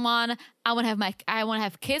meet someone I want to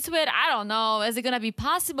have kids with? I don't know. Is it gonna be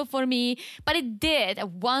possible for me? But it did.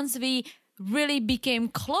 Once we really became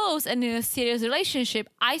close and in a serious relationship,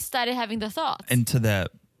 I started having the thoughts. And to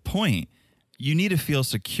that point, you need to feel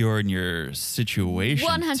secure in your situation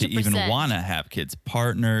 100%. to even want to have kids,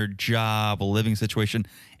 partner, job, living situation.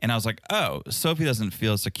 And I was like, oh, Sophie doesn't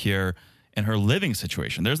feel secure in her living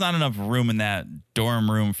situation. There's not enough room in that dorm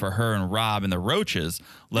room for her and Rob and the Roaches,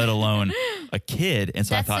 let alone a kid. And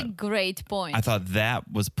so That's I thought a great point. I thought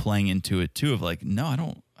that was playing into it too, of like, no, I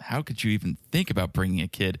don't. How could you even think about bringing a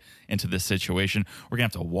kid into this situation? We're going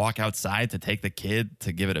to have to walk outside to take the kid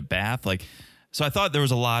to give it a bath. Like, so I thought there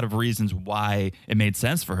was a lot of reasons why it made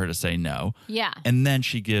sense for her to say no. Yeah. And then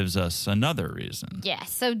she gives us another reason. Yeah.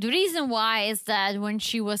 So the reason why is that when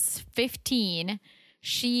she was 15,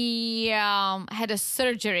 she had a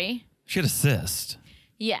surgery. She had a cyst.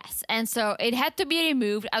 Yes. And so it had to be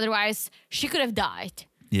removed. Otherwise, she could have died.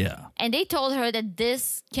 Yeah. And they told her that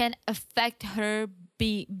this can affect her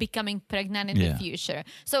becoming pregnant in the future.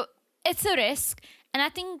 So it's a risk. And I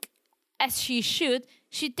think as she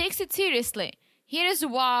takes it seriously. Here is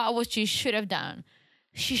what she should have done.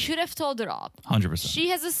 She should have told Rob. 100%. She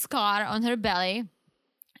has a scar on her belly.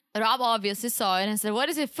 Rob obviously saw it and said, what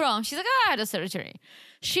is it from? She's like, I had a surgery.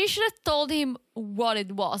 She should have told him what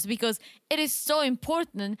it was because it is so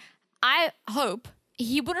important. I hope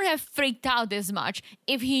he wouldn't have freaked out this much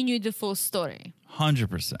if he knew the full story.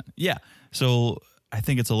 100%. Yeah. So I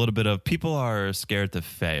think it's a little bit of people are scared to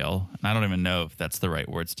fail. And I don't even know if that's the right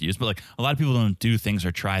words to use, but like a lot of people don't do things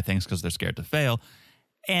or try things because they're scared to fail.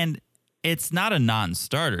 And it's not a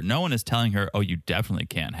non-starter. No one is telling her, oh, you definitely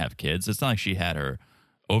can't have kids. It's not like she had her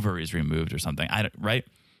ovaries removed or something, right?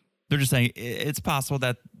 They're just saying it's possible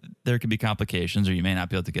that there could be complications or you may not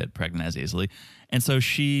be able to get pregnant as easily. And so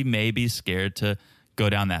she may be scared to go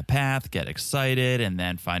down that path, get excited, and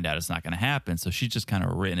then find out it's not going to happen. So she's just kind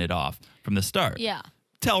of written it off from the start. Yeah.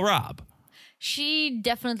 Tell Rob. She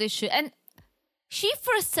definitely should. And she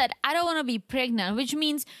first said, I don't want to be pregnant, which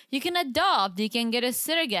means you can adopt, you can get a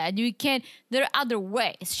surrogate, there are other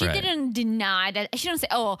ways. She didn't deny that. She didn't say,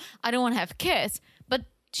 oh, I don't want to have kids. But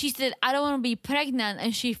she said, I don't want to be pregnant.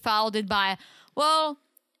 And she followed it by, well,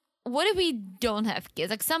 what if we don't have kids?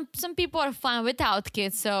 Like some people are fine without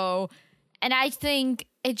kids. So, and I think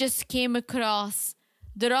it just came across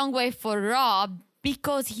the wrong way for Rob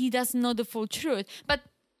because he doesn't know the full truth. But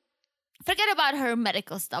forget about her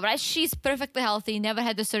medical stuff, right? She's perfectly healthy, never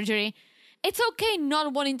had the surgery. It's okay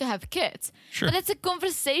not wanting to have kids. Sure. But it's a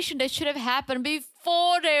conversation that should have happened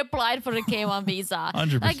before they applied for the K1 visa.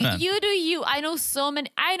 100%. Like, you do you. I know so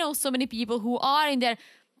many people who are in their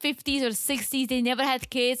 50s or 60s, they never had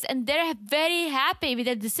kids, and they're very happy with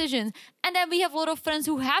their decisions. And then we have a lot of friends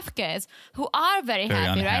who have kids who are very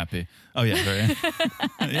happy, unhappy. right? Oh, yeah,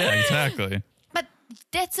 very. Yeah, exactly. But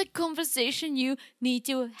that's a conversation you need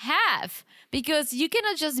to have because you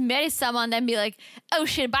cannot just marry someone and be like, oh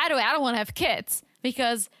shit, by the way, I don't want to have kids,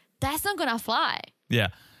 because that's not going to fly. Yeah.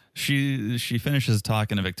 She finishes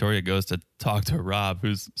talking and Victoria goes to talk to Rob,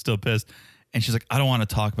 who's still pissed. And she's like, I don't want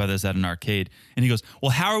to talk about this at an arcade. And he goes,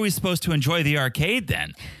 well, how are we supposed to enjoy the arcade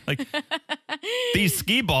then? Like, these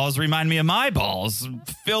ski balls remind me of my balls,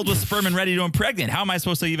 filled with sperm and ready to impregnate. How am I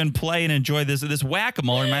supposed to even play and enjoy this? This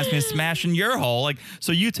whack-a-mole reminds me of smashing your hole. Like,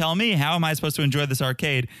 so you tell me, how am I supposed to enjoy this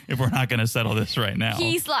arcade if we're not going to settle this right now?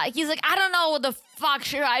 He's like, I don't know what the fuck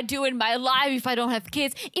should I do in my life if I don't have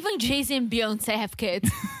kids. Even Jay-Z and Beyonce have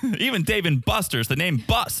kids. Even Dave and Buster's, the name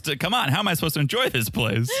Bust. Come on, how am I supposed to enjoy this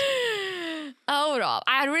place? Oh, Rob.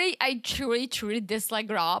 I truly dislike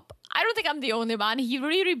Rob. I don't think I'm the only one. He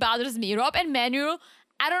really bothers me. Rob and Manuel,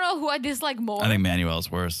 I don't know who I dislike more. I think Manuel's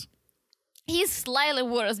worse. He's slightly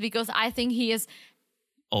worse because I think he is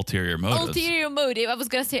ulterior motive. I was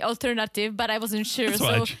going to say alternative, but I wasn't sure.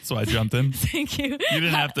 That's why I jumped in. Thank you. You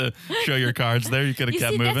didn't have to show your cards there. You could have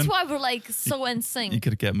kept moving. That's why we're like so in sync. You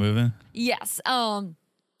could have kept moving. Yes.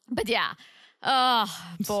 But yeah. Oh,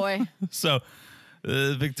 boy. So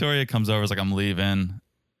Victoria comes over, is like, I'm leaving.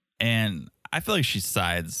 And I feel like she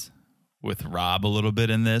sides with Rob a little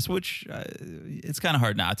bit in this, which it's kind of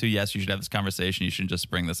hard not to. Yes, you should have this conversation. You shouldn't just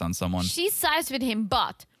spring this on someone. She sides with him,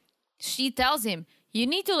 but she tells him, you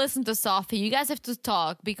need to listen to Sophie. You guys have to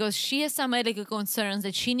talk because she has some medical concerns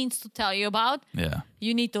that she needs to tell you about. Yeah.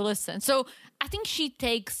 You need to listen. So I think she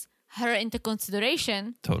takes her into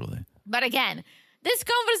consideration. Totally. But again, this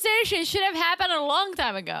conversation should have happened a long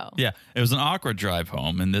time ago. Yeah, it was an awkward drive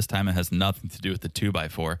home, and this time it has nothing to do with the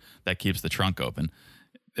 2x4 that keeps the trunk open.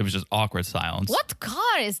 It was just awkward silence. What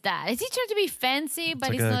car is that? Is he trying to be fancy,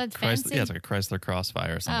 but he's not fancy? Yeah, it's like a Chrysler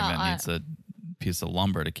Crossfire or something that needs a piece of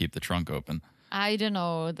lumber to keep the trunk open. I don't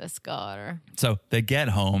know this car. So they get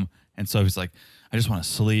home, and Sophie's like, I just want to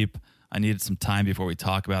sleep. I needed some time before we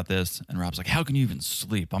talk about this. And Rob's like, how can you even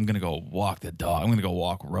sleep? I'm going to go walk the dog. I'm going to go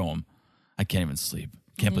walk Rome. I can't even sleep.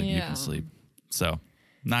 Can't believe you can sleep. So,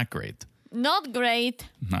 not great. Not great.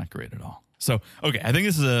 Not great at all. So, okay, I think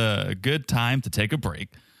this is a good time to take a break.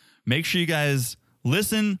 Make sure you guys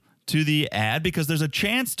listen to the ad because there's a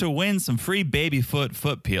chance to win some free baby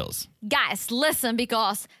foot peels. Guys, listen,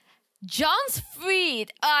 because John's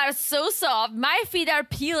feet are so soft. My feet are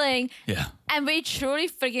peeling. Yeah. And we truly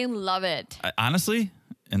freaking love it. Honestly,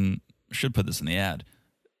 and should put this in the ad,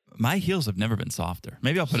 my heels have never been softer.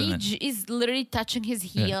 Maybe I'll put it in. He is literally touching his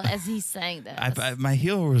heel as he's saying this. My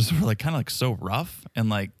heel was like kind of like so rough and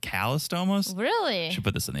like calloused almost. Really? Should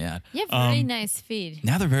put this in the ad. You have really nice feet.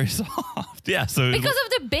 Now they're very soft. Yeah. So because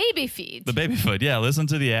of the baby feet. The baby foot. Yeah. Listen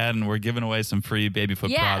to the ad and we're giving away some free baby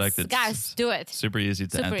foot product. Yes, guys, do it. Super easy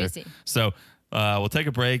to enter. Easy. So we'll take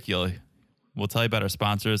a break. We'll tell you about our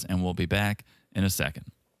sponsors and we'll be back in a second.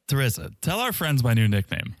 Teresa, tell our friends my new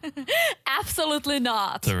nickname. Absolutely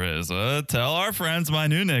not. Teresa, tell our friends my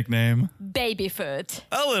new nickname. Babyfoot.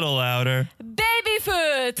 A little louder.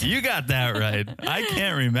 Babyfoot. You got that right. I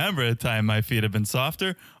can't remember a time my feet have been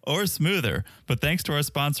softer or smoother, but thanks to our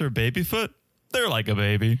sponsor, Babyfoot, they're like a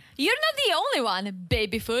baby. You're not the only one,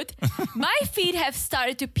 Babyfoot. My feet have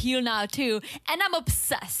started to peel now too, and I'm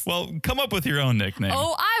obsessed. Well, come up with your own nickname.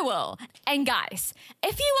 Oh, I will. And guys,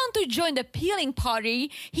 if you want to join the peeling party,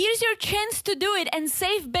 here's your chance to do it and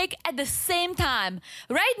save big at the same time.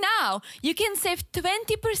 Right now, you can save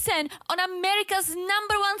 20% on America's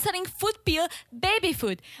 #1 selling foot peel,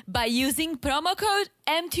 Babyfoot, by using promo code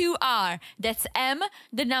M2R. That's M,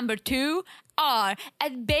 the number 2, R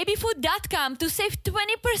at babyfoot.com to save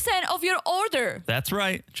 20% of your order. That's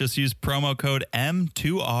right. Just use promo code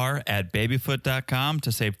M2R at babyfoot.com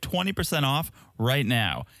to save 20% off right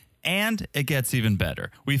now. And it gets even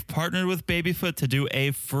better. We've partnered with Babyfoot to do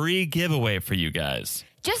a free giveaway for you guys.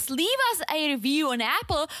 Just leave us a review on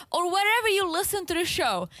Apple or wherever you listen to the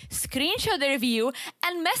show. Screenshot the review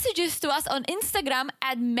and messages to us on Instagram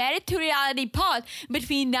at Married to Reality Pod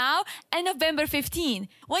between now and November 15.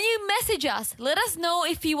 When you message us, let us know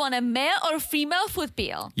if you want a male or female foot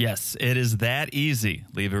peel. Yes, it is that easy.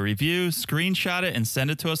 Leave a review, screenshot it, and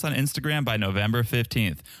send it to us on Instagram by November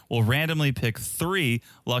 15th. We'll randomly pick 3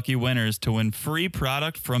 lucky winners to win free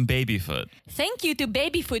product from Babyfoot. Thank you to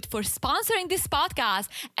Babyfoot for sponsoring this podcast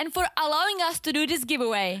and for allowing us to do this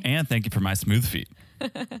giveaway. And thank you for my smooth feet.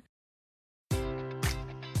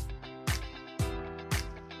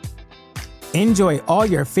 Enjoy all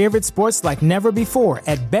your favorite sports like never before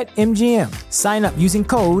at BetMGM. Sign up using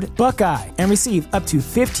code Buckeye and receive up to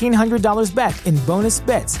 $1,500 back in bonus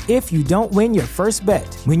bets if you don't win your first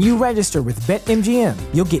bet. When you register with BetMGM,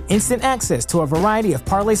 you'll get instant access to a variety of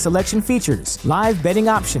parlay selection features, live betting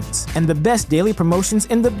options, and the best daily promotions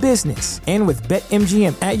in the business. And with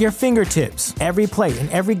BetMGM at your fingertips, every play and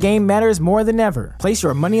every game matters more than ever. Place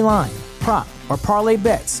your money line, prop, or parlay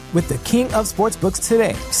bets with the king of sportsbooks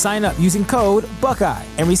today. Sign up using code Buckeye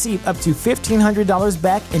and receive up to $1,500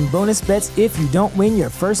 back in bonus bets if you don't win your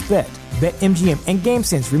first bet. BetMGM and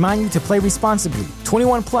GameSense remind you to play responsibly.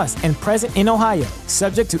 21 plus and present in Ohio,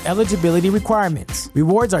 subject to eligibility requirements.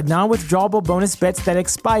 Rewards are non-withdrawable bonus bets that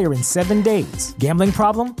expire in 7 days. Gambling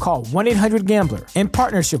problem? Call 1-800-GAMBLER. In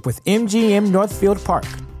partnership with MGM Northfield Park.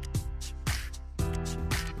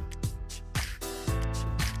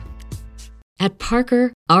 At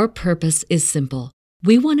Parker, our purpose is simple.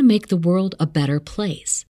 We want to make the world a better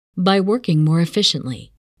place by working more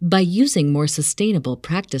efficiently, by using more sustainable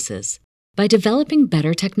practices, by developing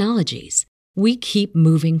better technologies. We keep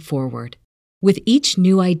moving forward. With each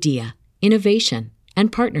new idea, innovation,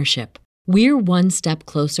 and partnership, we're one step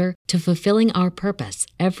closer to fulfilling our purpose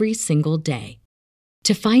every single day.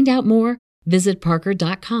 To find out more, visit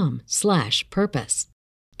parker.com/purpose.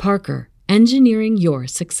 Parker, engineering your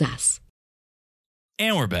success.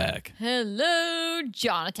 And we're back. Hello,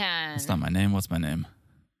 Jonathan. That's not my name. What's my name?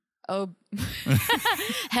 Oh,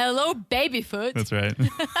 hello, Babyfoot. That's right.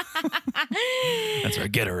 That's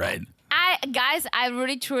right. Get it right. I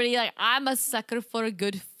really truly I'm a sucker for a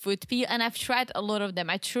good foot peel, and I've tried a lot of them.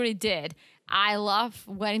 I truly did. I love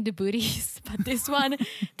wearing the booties, but this one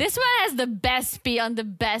has the best peel and the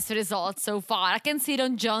best results so far. I can see it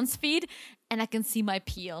on John's feed, and I can see my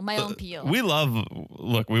own peel. We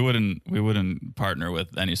wouldn't partner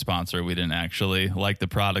with any sponsor. We didn't actually like the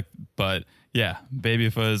product, but yeah,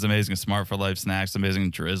 Babyfoot is amazing. Smart for Life snacks, amazing,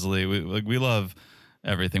 drizzly. We love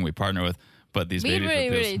everything we partner with, but these Babyfoot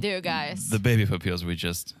peels, really do, guys. The Babyfoot peels we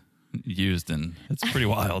just used, and it's pretty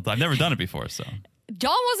wild. I've never done it before, so.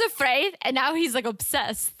 John was afraid, and now he's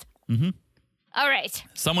obsessed. Mm-hmm. All right.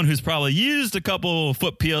 Someone who's probably used a couple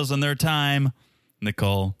foot peels in their time,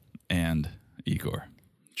 Nicole and Igor.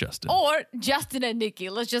 Justin. Or Justin and Nikki.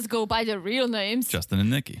 Let's just go by their real names. Justin and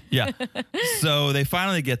Nikki. Yeah. So they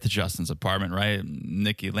finally get to Justin's apartment, right?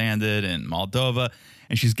 Nikki landed in Moldova,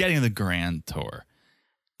 and she's getting the grand tour.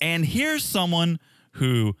 And here's someone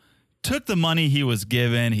who took the money he was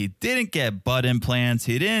given. He didn't get butt implants.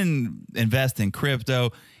 He didn't invest in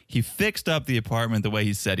crypto. He fixed up the apartment the way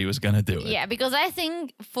he said he was going to do it. Yeah, because I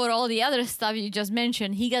think for all the other stuff you just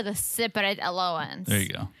mentioned, he got a separate allowance. There you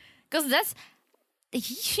go. Because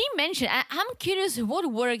she mentioned, I'm curious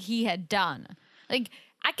what work he had done. Like,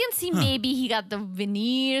 I can see maybe he got the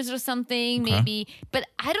veneers or something, maybe, but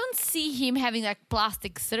I don't see him having like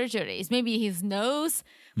plastic surgeries. Maybe his nose,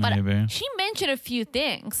 but she mentioned a few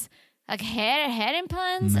things like hair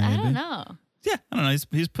implants. Maybe. I don't know. Yeah, I don't know.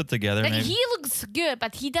 He's put together. Like maybe. he looks good,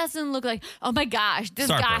 but he doesn't look like, oh my gosh, this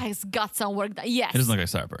Sarper. guy has got some work done. Yes, He doesn't look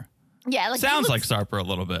like Sarper. Yeah, like Sounds like Sarper a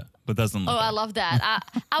little bit, but doesn't look. Oh, like. I love that.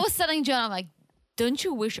 I was telling John, I'm like, don't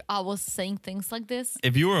you wish I was saying things like this?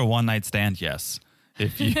 If you were a one night stand, yes.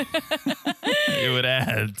 If you, it would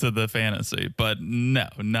add to the fantasy, but no,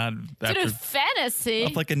 not to the fantasy.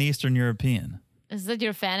 Of like an Eastern European. Is that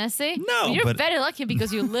your fantasy? No, you're but very lucky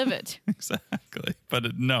because you live it. Exactly,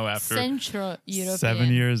 but no, after Central European,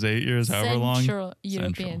 7 years, 8 years, however long. Central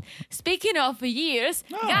European. Speaking of years,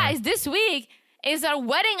 guys, this week is our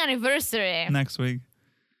wedding anniversary. Next week.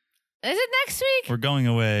 Is it next week? We're going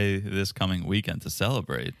away this coming weekend to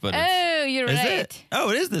celebrate, but you're is right. it? Oh,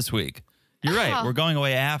 it is this week. You're right. We're going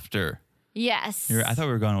away after. Yes. I thought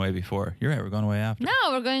we were going away before. You're right. We're going away after. No,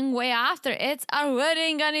 we're going way after. It's our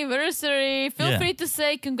wedding anniversary. Feel free to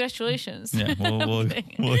say congratulations. Yeah,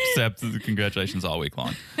 we'll accept the congratulations all week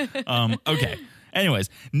long. Okay. Anyways,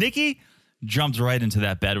 Nikki jumps right into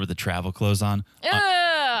that bed with the travel clothes on.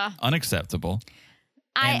 Unacceptable.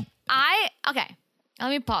 Okay. Let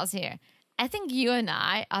me pause here. I think you and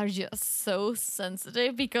I are just so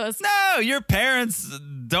sensitive because... No, your parents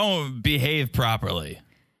don't behave properly.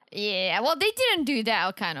 Yeah, well, they didn't do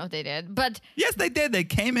that. Kind of, they did. But... Yes, they did. They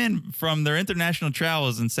came in from their international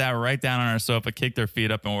travels and sat right down on our sofa, kicked their feet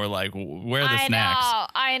up, and were like, where are the snacks?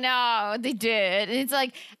 I know. They did. And it's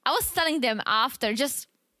like, I was telling them after, just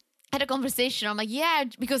had a conversation. I'm like, yeah,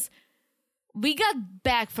 because... we got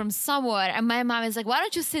back from somewhere and my mom is like, why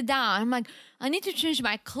don't you sit down? I'm like, I need to change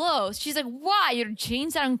my clothes. She's like, why? Your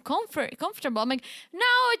jeans are uncomfortable. I'm like, no,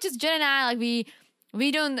 it's just Jen and I, like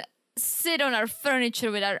we don't sit on our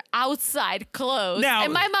furniture with our outside clothes. Now,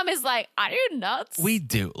 and my mom is like, are you nuts? We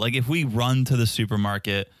do. Like if we run to the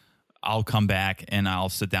supermarket, I'll come back and I'll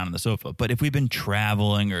sit down on the sofa. But if we've been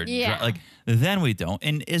traveling or then we don't.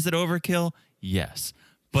 And is it overkill? Yes.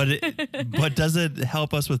 But does it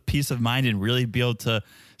help us with peace of mind and really be able to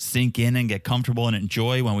sink in and get comfortable and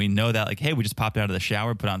enjoy when we know that, like, hey, we just popped out of the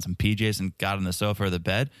shower, put on some PJs and got on the sofa or the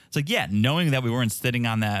bed? It's like, yeah, knowing that we weren't sitting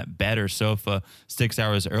on that bed or sofa 6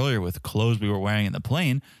 hours earlier with clothes we were wearing in the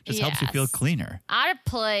plane just helps you feel cleaner. Our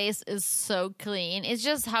place is so clean. It's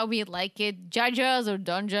just how we like it. Judge us or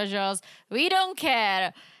don't judge us. We don't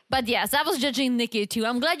care. But yes, I was judging Nikki too.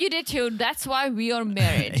 I'm glad you did too. That's why we are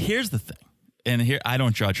married. Here's the thing. And here, I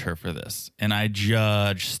don't judge her for this. And I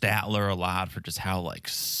judge Statler a lot for just how, like,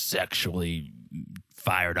 sexually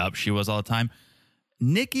fired up she was all the time.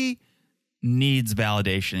 Nikki needs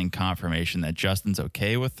validation and confirmation that Justin's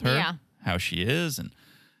okay with her, how she is, and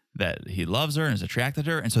that he loves her and is attracted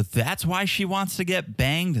to her. And so that's why she wants to get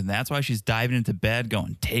banged, and that's why she's diving into bed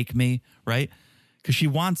going, take me, right? Because she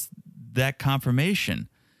wants that confirmation.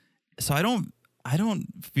 So I don't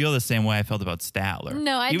feel the same way I felt about Statler.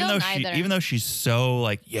 No, I don't either. Even though she's so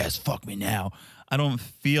like, yes, fuck me now, I don't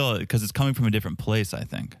feel it because it's coming from a different place, I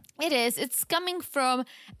think. It is. It's coming from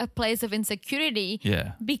a place of insecurity.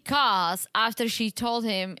 Yeah. Because after she told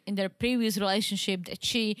him in their previous relationship that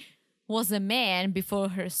she was a man before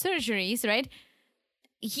her surgeries, right?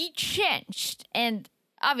 He changed. And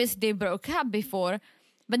obviously they broke up before.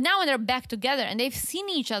 But now when they're back together and they've seen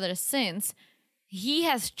each other since... he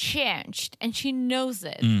has changed and she knows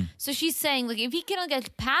it. So she's saying, like, if he cannot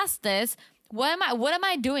get past this, what am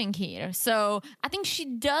I doing here? So I think she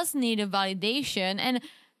does need a validation. And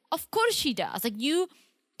of course she does. Like, you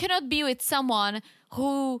cannot be with someone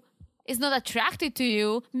who is not attracted to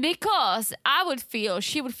you because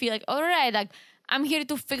she would feel like, all right, like, I'm here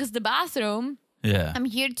to fix the bathroom. Yeah. I'm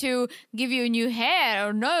here to give you new hair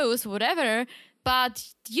or nose, whatever. But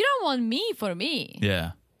you don't want me for me.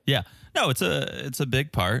 Yeah. Yeah. No, it's a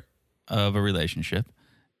big part of a relationship,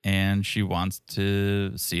 and she wants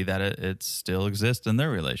to see that it still exists in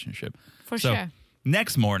their relationship. For sure.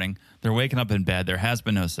 Next morning, they're waking up in bed. There has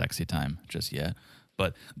been no sexy time just yet,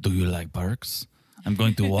 but do you like parks? I'm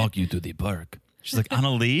going to walk you to the park. She's like, on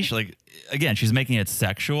a leash. Like, again, she's making it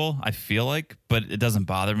sexual, I feel like, but it doesn't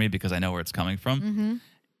bother me because I know where it's coming from. Mm-hmm.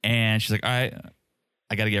 And she's like, all right,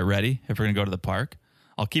 I got to get ready if we're going to go to the park.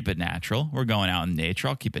 I'll keep it natural. We're going out in nature.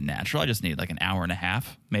 I'll keep it natural. I just need like an hour and a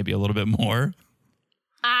half, maybe a little bit more.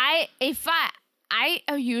 I I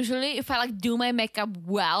usually, if I like do my makeup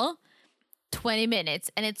well, 20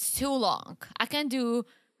 minutes, and it's too long. I can do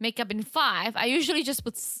makeup in 5. I usually just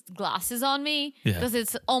put glasses on me because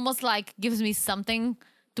it's almost like gives me something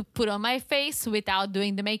to put on my face without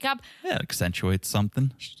doing the makeup. Yeah, it accentuates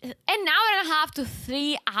something. An hour and a half to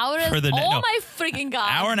 3 hours. My freaking God.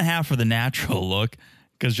 Hour and a half for the natural look.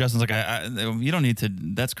 Because Justin's like, you don't need to.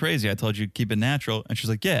 That's crazy. I told you to keep it natural. And she's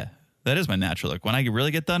like, yeah, that is my natural look. When I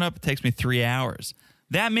really get done up, it takes me 3 hours.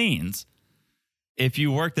 That means if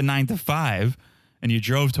you worked the 9 to 5 and you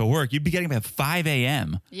drove to work, you'd be getting up at 5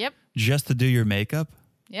 a.m. Yep. Just to do your makeup.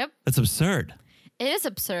 Yep. That's absurd. It is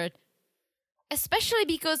absurd. Especially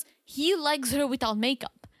because he likes her without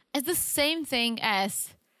makeup. It's the same thing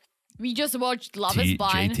as we just watched Love is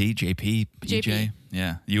Blind. JP, PJ.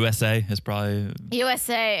 Yeah. USA is probably...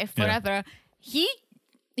 USA, forever. Yeah.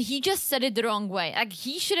 He just said it the wrong way. Like,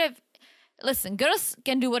 he should have... Listen, girls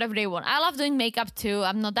can do whatever they want. I love doing makeup too.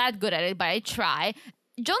 I'm not that good at it, but I try.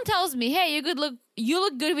 John tells me, hey, you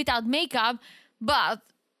look good without makeup, but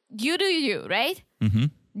you do you, right? Mm-hmm.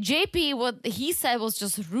 JP, what he said was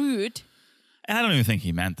just rude. And I don't even think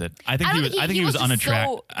he meant it. I think he was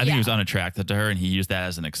unattracted. I think he was unattracted to her, and he used that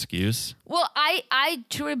as an excuse. Well, I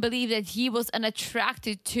truly believe that he was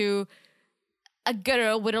unattracted to a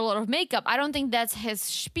girl with a lot of makeup. I don't think that's his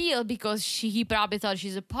spiel because he probably thought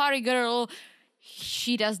she's a party girl.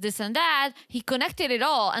 She does this and that. He connected it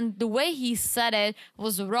all, and the way he said it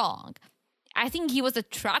was wrong. I think he was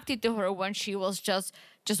attracted to her when she was just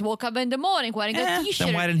woke up in the morning wearing a t-shirt.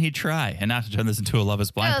 Then why didn't he try? And not to turn this into a Love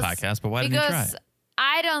is Blind podcast, but why didn't he try?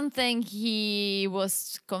 I don't think he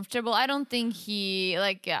was comfortable. I don't think he,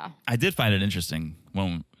 I did find it interesting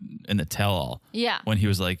when in the tell-all. Yeah. When he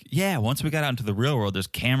was like, yeah, once we got out into the real world, there's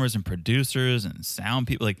cameras and producers and sound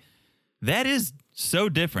people. Like, that is so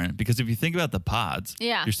different because if you think about the pods,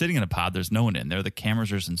 you're sitting in a pod, there's no one in there. The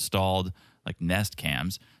cameras are just installed like Nest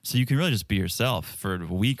cams. So you can really just be yourself for a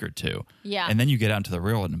week or two. Yeah. And then you get out into the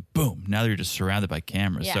real world and boom, now you're just surrounded by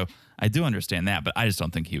cameras. Yeah. So I do understand that, but I just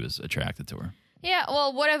don't think he was attracted to her. Yeah,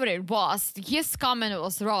 well, whatever it was, his comment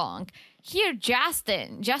was wrong. Here,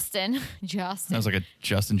 Justin. That was like a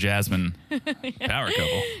Justin Jasmine power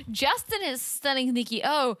couple. Justin is telling Nikki,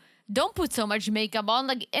 oh, don't put so much makeup on.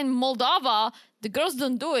 Like in Moldova, the girls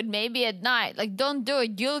don't do it, maybe at night. Like, don't do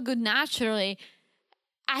it. You look good naturally.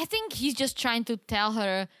 I think he's just trying to tell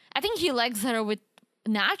her, I think he likes her with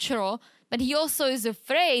natural, but he also is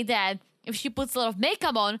afraid that if she puts a lot of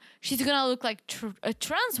makeup on, she's gonna look like a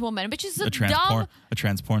trans woman, which is a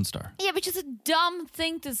trans porn star. Yeah, which is a dumb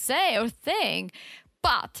thing to say or think.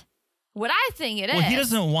 But what I think it is. Well, he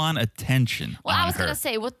doesn't want attention. Well, I was gonna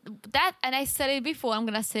say and I said it before. I'm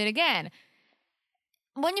gonna say it again.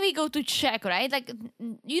 When we go to Czech, right? Like,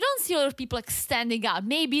 you don't see a lot of people like standing out.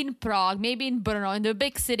 Maybe in Prague, maybe in Brno, in the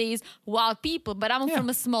big cities, wild people. But I'm from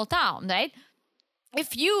a small town, right?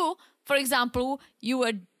 If you, for example, you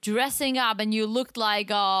were dressing up and you looked like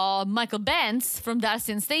Michael Benz from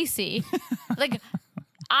Darcy and Stacey, like,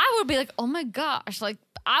 I would be like, oh my gosh, like,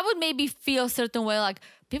 I would maybe feel a certain way, like,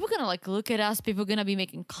 people gonna like look at us, people gonna be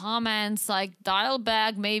making comments, like, dial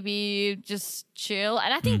back, maybe just chill.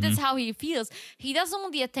 And I think that's how he feels. He doesn't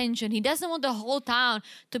want the attention. He doesn't want the whole town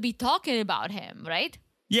to be talking about him, right?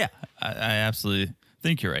 Yeah, I absolutely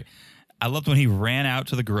think you're right. I loved when he ran out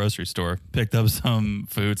to the grocery store, picked up some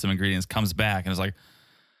food, some ingredients, comes back and was like,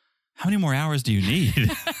 how many more hours do you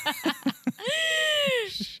need?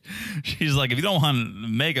 She's like, if you don't want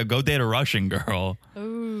makeup, go date a Russian girl.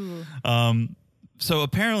 Ooh. So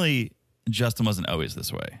apparently Justin wasn't always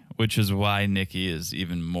this way, which is why Nikki is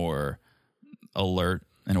even more alert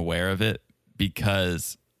and aware of it,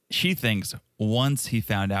 because she thinks once he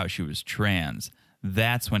found out she was trans,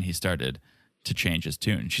 that's when he started to change his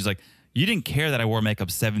tune. She's like, you didn't care that I wore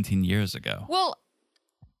makeup 17 years ago. Well,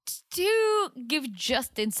 to give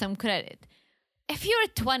Justin some credit, if you're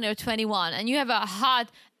 20 or 21 and you have a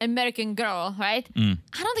hot American girl, right?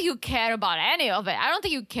 I don't think you care about any of it. I don't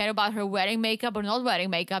think you care about her wearing makeup or not wearing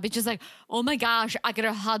makeup. It's just like, oh my gosh, I got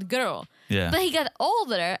a hot girl. Yeah. But he got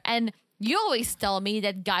older, and you always tell me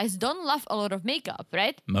that guys don't love a lot of makeup,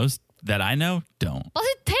 right? Most that I know don't. Well,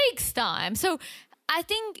 it takes time. So I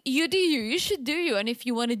think you do you. You should do you. And if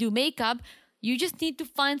you want to do makeup, you just need to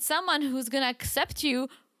find someone who's going to accept you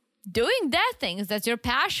doing that things. That's your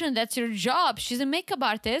passion. That's your job. She's a makeup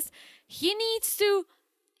artist. He needs to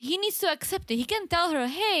accept it. He can tell her,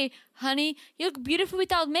 hey, honey, you look beautiful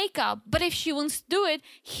without makeup. But if she wants to do it,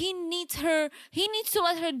 he needs to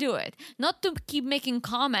let her do it. Not to keep making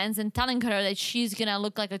comments and telling her that she's going to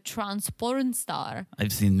look like a trans porn star.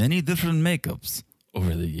 I've seen many different makeups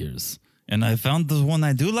over the years. And I found the one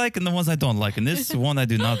I do like and the ones I don't like. And this is the one I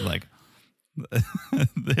do not like.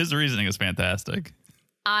 His reasoning is fantastic.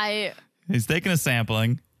 He's taking a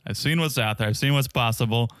sampling. I've seen what's out there. I've seen what's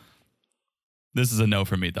possible. This is a no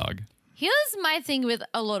for me, dog. Here's my thing with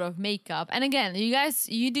a lot of makeup. And again, you guys,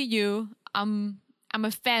 you do you. I'm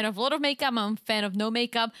a fan of a lot of makeup. I'm a fan of no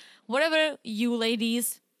makeup. Whatever you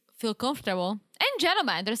ladies feel comfortable. And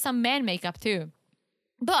gentlemen, there's some man makeup too.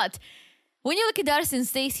 But when you look at Darcy and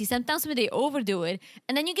Stacey, sometimes when they overdo it,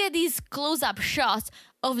 and then you get these close-up shots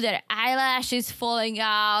of their eyelashes falling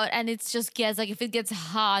out, and it just gets like, if it gets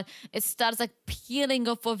hot, it starts like peeling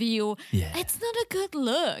off of you. Yeah. It's not a good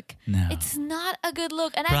look. No. It's not a good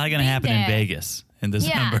look. And Probably going to happen in Vegas in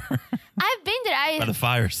December. Yeah. I've been there. By the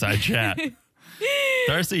fireside chat.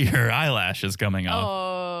 Darcy, your eyelash is coming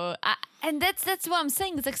off. And that's what I'm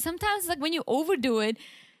saying. It's like sometimes like when you overdo it,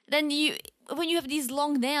 then when you have these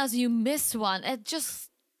long nails, you miss one. It just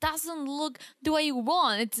doesn't look the way you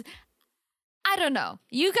want. I don't know.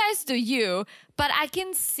 You guys do you, but I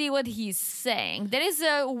can see what he's saying. There is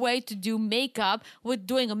a way to do makeup with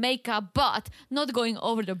doing a makeup, but not going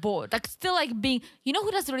over the board. Like still like being, you know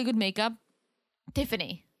who does really good makeup?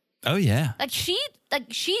 Tiffany. Oh, yeah. Like she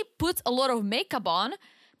puts a lot of makeup on,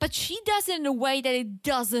 but she does it in a way that it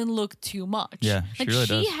doesn't look too much. Yeah, she really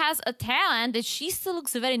does. She has a talent that she still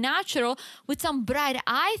looks very natural with some bright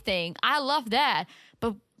eye thing. I love that.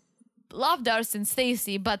 But love Darcy and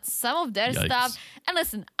Stacey, but some of their stuff. And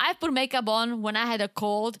listen, I put makeup on when I had a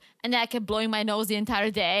cold, and then I kept blowing my nose the entire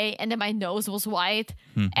day, and then my nose was white,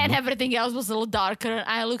 and everything else was a little darker, and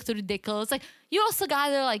I looked ridiculous. Like, you also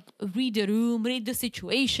gotta like read the room, read the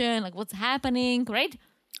situation, like what's happening, right?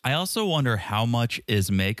 I also wonder how much is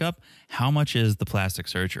makeup, how much is the plastic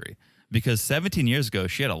surgery? Because 17 years ago,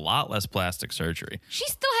 she had a lot less plastic surgery. She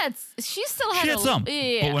had some.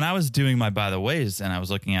 Yeah. But when I was doing my By the Ways and I was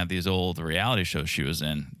looking at these old reality shows she was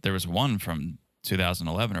in, there was one from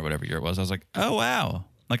 2011 or whatever year it was. I was like, oh, wow.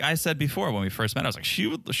 Like I said before when we first met, I was like, she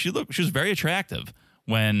was very attractive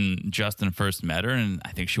when Justin first met her. And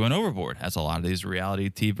I think she went overboard, as a lot of these reality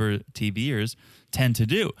TVers tend to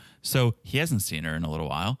do. So he hasn't seen her in a little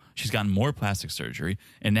while. She's gotten more plastic surgery.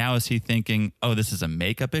 And now is he thinking, oh, this is a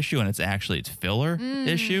makeup issue and it's filler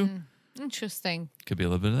issue? Interesting. Could be a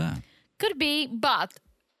little bit of that. Could be, but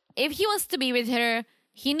if he wants to be with her,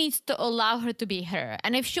 he needs to allow her to be her.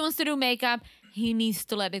 And if she wants to do makeup, he needs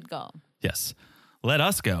to let it go. Yes. Let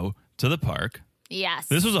us go to the park. Yes.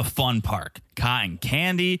 This was a fun park. Cotton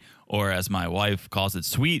candy, or as my wife calls it,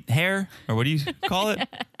 sweet hair. Or what do you call it?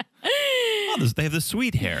 They have the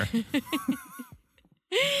sweet hair. It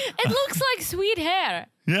looks like sweet hair.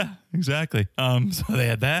 Yeah, exactly. So they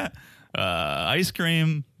had that. Ice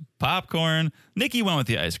cream, popcorn. Nikki went with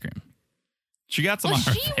the ice cream. She got some on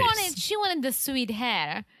her face. She wanted the sweet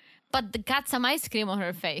hair, but got some ice cream on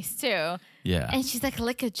her face too. Yeah. And she's like,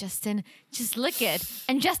 lick it, Justin. Just lick it.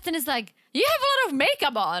 And Justin is like, you have a lot of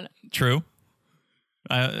makeup on. True.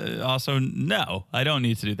 Also, no, I don't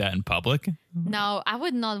need to do that in public. No, I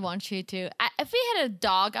would not want you to. If we had a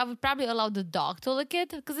dog, I would probably allow the dog to lick it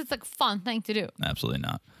because it's like a fun thing to do. Absolutely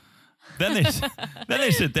not. Then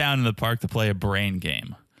they sit down in the park to play a brain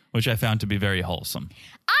game, which I found to be very wholesome.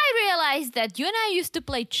 I realized that you and I used to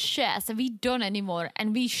play chess and we don't anymore,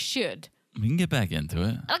 and we should. We can get back into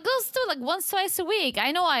it. Like, let's do like once, twice a week.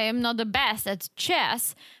 I know I am not the best at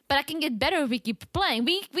chess, but I can get better if we keep playing.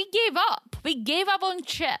 We gave up. We gave up on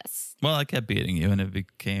chess. Well, I kept beating you, and it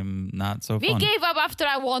became not so fun. We gave up after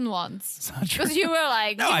I won once. It's not true. Because you were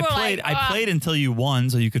like, no, I played until you won,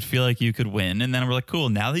 so you could feel like you could win, and then we're like, cool.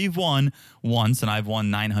 Now that you've won once, and I've won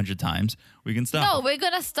 900 times, we can stop. No, we're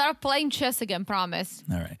gonna start playing chess again. Promise.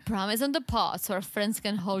 All right. Promise on the pod, so our friends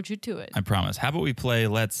can hold you to it. I promise. How about we play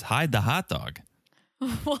Let's Hide the Hot Dog?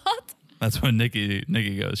 What? That's when Nikki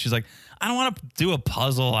goes. She's like, I don't want to do a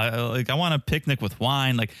puzzle. I want a picnic with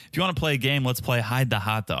wine. Like, if you want to play a game, let's play Hide the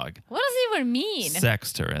Hot Dog. What does it even mean?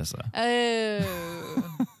 Sex, Teresa.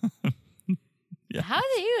 Oh. Yeah. How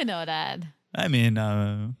do you know that? I mean,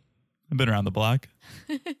 I've been around the block.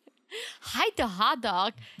 Hide the hot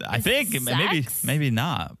dog. I think maybe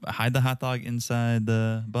not. Hide the hot dog inside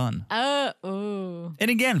the bun. Ooh. And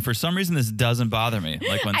again, for some reason, this doesn't bother me.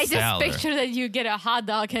 Like when I Sal just picture that you get a hot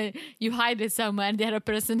dog and you hide it somewhere, and the other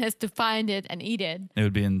person has to find it and eat it. It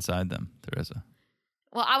would be inside them, Teresa.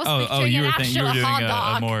 Well, I was picturing you an were actual doing hot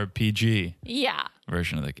dog. a more PG Yeah.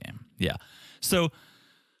 version of the game. Yeah. So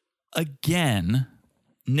again,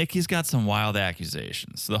 Nikki's got some wild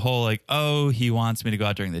accusations. The whole like, oh, he wants me to go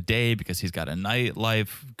out during the day because he's got a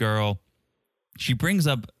nightlife girl. She brings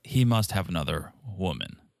up he must have another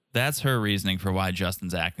woman. That's her reasoning for why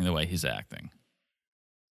Justin's acting the way he's acting.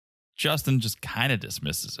 Justin just kind of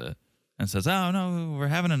dismisses it and says, oh, no, we're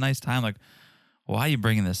having a nice time. Like, why are you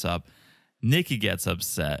bringing this up? Nikki gets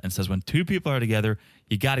upset and says, when two people are together,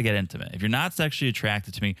 you got to get intimate. If you're not sexually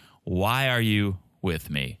attracted to me, why are you with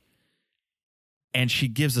me? And she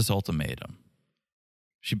gives this ultimatum.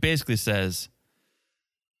 She basically says,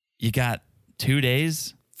 you got 2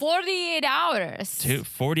 days? 48 hours.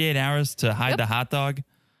 48 hours to hide the hot dog?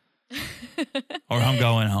 Or I'm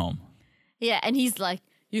going home. Yeah, and he's like,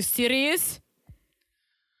 you serious?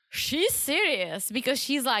 She's serious because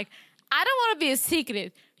she's like, I don't want to be a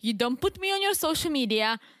secret. You don't put me on your social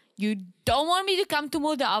media. You don't want me to come to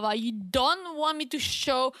Moldova. You don't want me to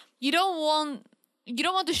show. You don't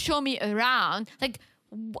want to show me around. Like,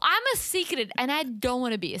 I'm a secret, and I don't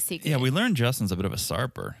want to be a secret. Yeah, we learned Justin's a bit of a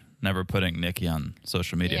sarper, never putting Nikki on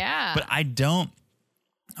social media. Yeah. But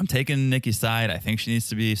I'm taking Nikki's side. I think she needs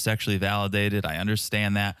to be sexually validated. I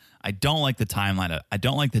understand that. I don't like the timeline. I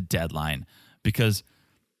don't like the deadline because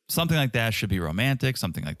something like that should be romantic.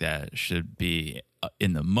 Something like that should be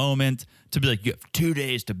in the moment. To be like, you have 2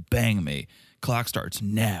 days to bang me. Clock starts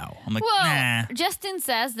now. I'm like, nah. Justin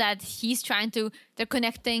says that they're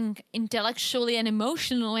connecting intellectually and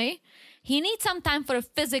emotionally. He needs some time for a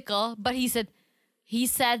physical, but he said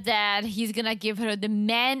that he's going to give her the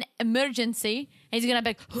man emergency. He's going to be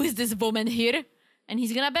like, who is this woman here? And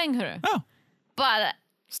he's going to bang her. Oh. But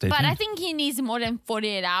tuned. I think he needs more than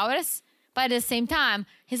 48 hours. But at the same time,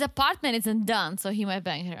 his apartment isn't done, so he might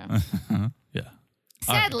bang her. Yeah.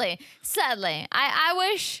 Sadly, I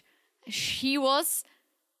wish he was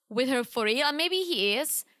with her for real. And maybe he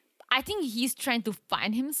is. I think he's trying to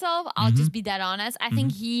find himself. I'll just be that honest. I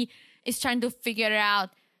think he is trying to figure out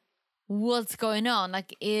what's going on.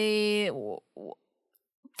 Like,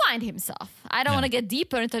 find himself. I don't want to get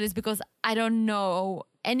deeper into this because I don't know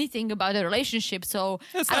anything about the relationship. So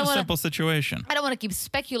it's not a simple situation. I don't want to keep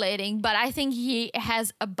speculating, but I think he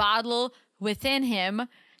has a battle within him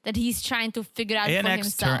that he's trying to figure out for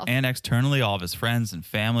himself. And externally, all of his friends and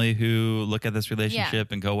family who look at this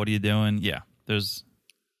relationship and go, what are you doing? Yeah, there's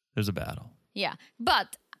a battle. Yeah,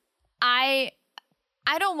 but I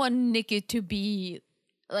don't want Nikki to be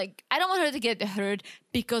like, I don't want her to get hurt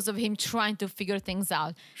because of him trying to figure things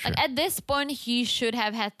out. Sure. Like, at this point, he should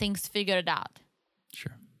have had things figured out.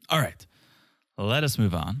 Sure. All right. Let us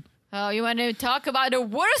move on. Oh, you want to talk about the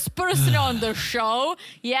worst person on the show?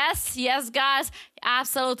 Yes, guys.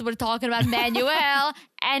 Absolutely. We're talking about Manuel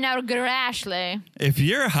and our girl Ashley. If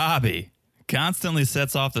your hobby constantly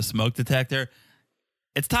sets off the smoke detector,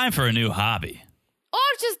 it's time for a new hobby. Or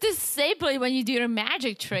just disable it when you do your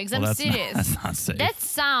magic tricks. I'm serious. That's not safe. That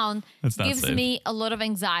sound gives me a lot of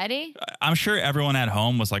anxiety. I'm sure everyone at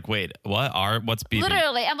home was like, wait, what's beeping?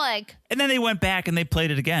 Literally, I'm like... And then they went back and they played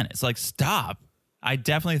it again. It's like, stop. I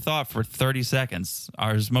definitely thought for 30 seconds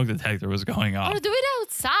our smoke detector was going off. Or do it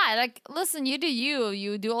outside. Like, listen, you do you.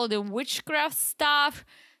 You do all the witchcraft stuff.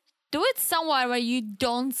 Do it somewhere where you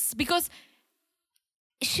don't... Because...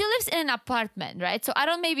 She lives in an apartment, right? So I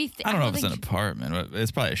don't know if it's an apartment.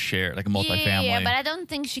 It's probably a shared, like a multifamily. Yeah, but I don't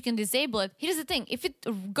think she can disable it. Here's the thing. If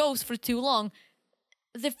it goes for too long,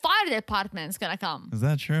 the fire department's going to come. Is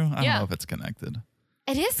that true? I don't know if it's connected.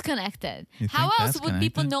 It is connected. You How think else that's would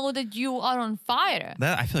people connected? know that you are on fire?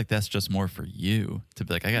 I feel like that's just more for you to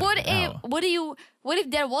be like, I got to go. What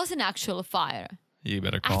if there was an actual fire? You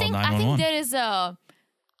better call I 911. think there is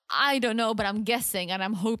I don't know, but I'm guessing and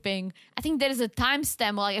I'm hoping. I think there is a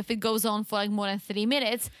timestamp. Like, if it goes on for like more than 3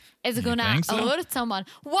 minutes, it's gonna alert someone.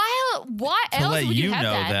 Why to else let would you have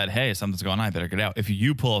know that? Hey, something's going on, I better get out. If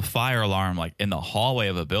you pull a fire alarm like in the hallway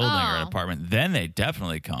of a building or an apartment, then they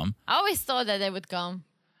definitely come. I always thought that they would come.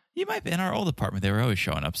 You might be in our old apartment. They were always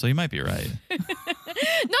showing up, so you might be right.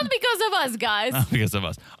 Not because of us, guys. Not because of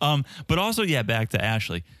us. But also, yeah, back to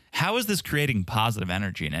Ashley. How is this creating positive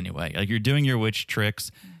energy in any way? Like, you're doing your witch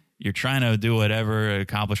tricks. You're trying to do whatever,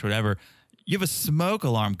 accomplish whatever. You have a smoke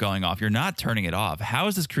alarm going off. You're not turning it off. How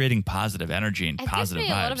is this creating positive energy and positive vibes? It gives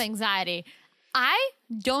me a lot of anxiety. I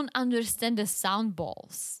don't understand the sound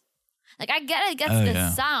balls. Like, I get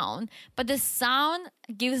the sound, but the sound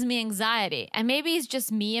gives me anxiety. And maybe it's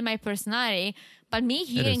just me and my personality, but me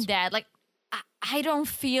hearing that, like, I don't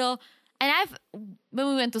feel... And when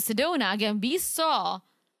we went to Sedona, again, we saw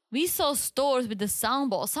stores with the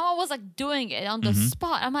sound ball. Someone was like doing it on the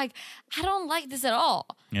spot. I'm like, I don't like this at all.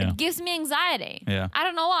 Yeah. It gives me anxiety. Yeah. I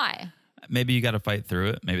don't know why. Maybe you got to fight through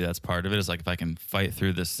it. Maybe that's part of it. Is like, if I can fight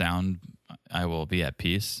through this sound, I will be at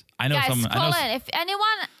peace. I know Guys, someone. call in. If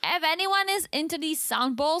anyone is into these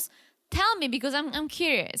sound balls, tell me because I'm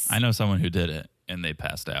curious. I know someone who did it and they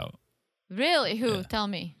passed out. Really? Who? Yeah. Tell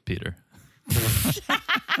me. Peter.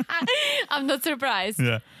 I'm not surprised.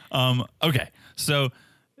 Yeah. Okay. So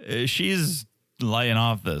she's lighting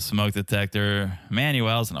off the smoke detector.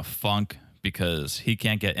 Manuel's in a funk because he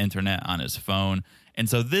can't get internet on his phone. And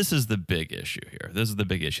so this is the big issue here. This is the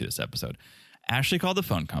big issue this episode. Ashley called the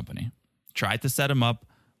phone company, tried to set him up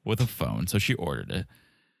with a phone. So she ordered it.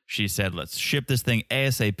 She said, let's ship this thing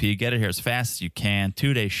ASAP. Get it here as fast as you can.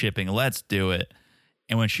 2-day shipping. Let's do it.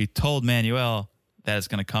 And when she told Manuel that it's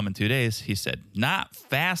going to come in 2 days, he said, not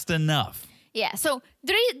fast enough. Yeah, so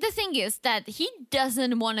the thing is that he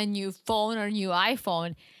doesn't want a new phone or new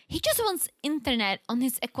iPhone. He just wants internet on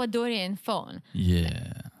his Ecuadorian phone.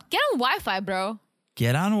 Yeah. Get on Wi-Fi, bro.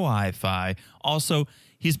 Get on Wi-Fi. Also,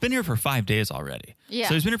 he's been here for 5 days already. Yeah.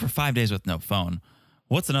 So he's been here for 5 days with no phone.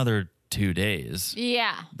 What's another 2 days?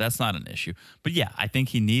 Yeah. That's not an issue. But yeah, I think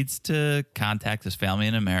he needs to contact his family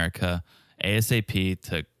in America ASAP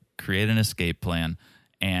to create an escape plan.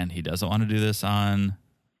 And he doesn't want to do this on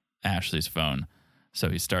Ashley's phone. So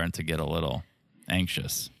he's starting to get a little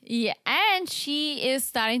anxious. Yeah, and she is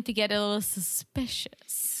starting to get a little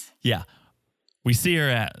suspicious. Yeah. We see her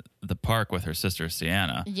at the park with her sister,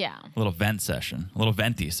 Sienna. Yeah. A little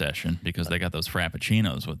venti session, because they got those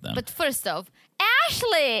frappuccinos with them. But first off,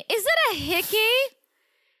 Ashley, is that a hickey?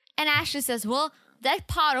 And Ashley says, well, that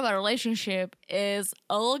part of our relationship is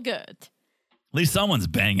all good. At least someone's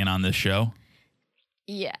banging on this show.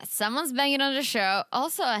 Yeah, someone's banging on the show.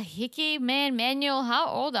 Also, a hickey, man, Manuel, how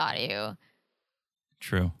old are you?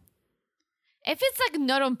 True. If it's like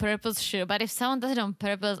not on purpose, sure. But if someone does it on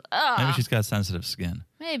purpose, Maybe she's got sensitive skin.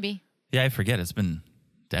 Maybe. Yeah, I forget. It's been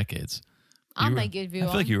decades. I might give you I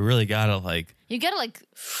feel like you really gotta You gotta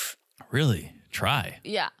really try.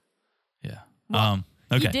 Yeah. Yeah. Well,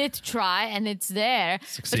 okay. He did try and it's there.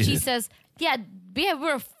 Succeeded. But she says, yeah,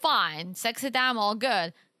 we're fine. Sexy time, all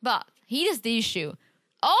good. But here's the issue.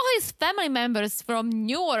 All his family members from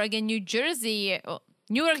Newark and New Jersey,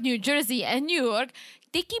 and New York,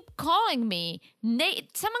 they keep calling me.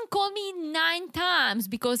 Someone called me 9 times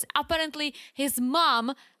because apparently his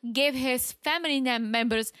mom gave his family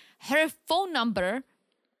members her phone number.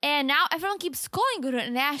 And now everyone keeps calling her.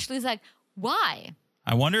 And Ashley's like, why?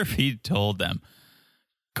 I wonder if he told them,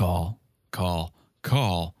 call.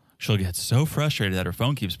 She'll get so frustrated that her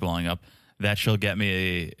phone keeps blowing up that she'll get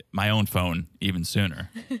me my own phone even sooner.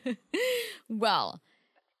 Well,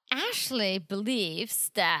 Ashley believes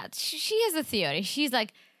that she has a theory. She's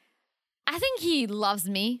like, I think he loves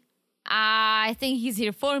me. I think he's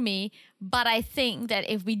here for me. But I think that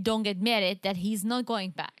if we don't get married, that he's not going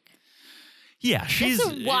back. Yeah, It's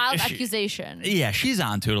a wild accusation. Yeah, she's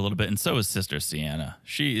onto it a little bit, and so is Sister Sienna.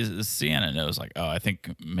 Sienna knows, like, oh, I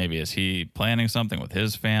think maybe is he planning something with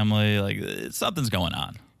his family? Like, something's going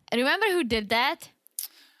on. Remember who did that?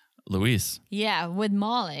 Luis. Yeah, with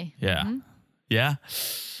Molly. Yeah. Mm-hmm. Yeah.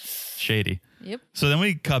 Shady. Yep. So then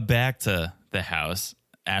we cut back to the house.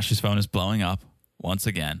 Ashley's phone is blowing up once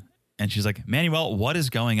again. And she's like, Manuel, what is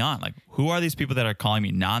going on? Like, who are these people that are calling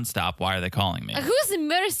me nonstop? Why are they calling me? Who's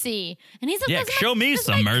Mercy? And he's like, yeah, show me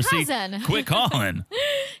some mercy. Cousin. Quit calling.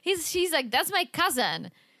 She's like, that's my cousin.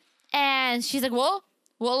 And she's like, well,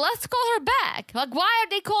 let's call her back. Like, why are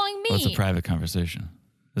they calling me? Well, it's a private conversation.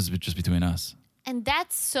 This is just between us. And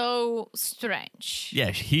that's so strange. Yeah,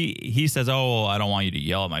 he says, oh, I don't want you to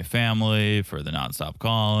yell at my family for the nonstop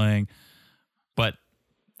calling. But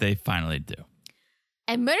they finally do.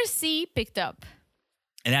 And Mercy picked up.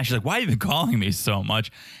 And Ashley's like, why have you been calling me so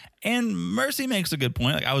much? And Mercy makes a good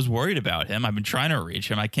point. Like, I was worried about him. I've been trying to reach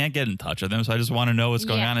him. I can't get in touch with him. So I just want to know what's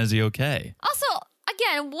going on. Is he okay? Also,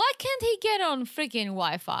 again, why can't he get on freaking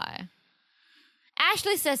Wi-Fi?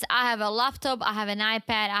 Ashley says, I have a laptop. I have an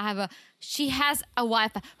iPad. She has a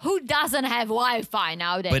Wi-Fi. Who doesn't have Wi-Fi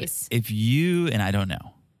nowadays? But if you, and I don't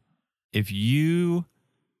know, if you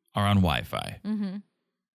are on Wi-Fi,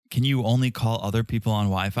 can you only call other people on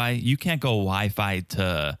Wi-Fi? You can't go Wi-Fi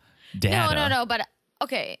to data. No. But,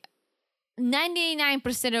 okay,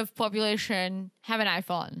 99% of population have an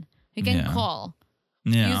iPhone. You can call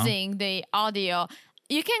using the audio.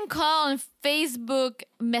 You can call on Facebook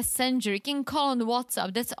Messenger. You can call on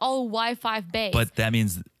WhatsApp. That's all Wi-Fi based. But that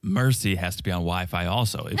means Mercy has to be on Wi-Fi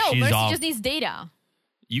also. If no, she's Mercy just needs data.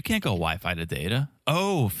 You can't go Wi-Fi to data.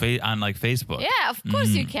 Oh, on like Facebook. Yeah, of course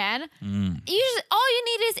you can. Usually, all you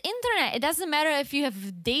need is internet. It doesn't matter if you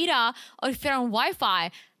have data or if you're on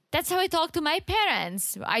Wi-Fi. That's how I talk to my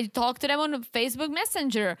parents. I talk to them on Facebook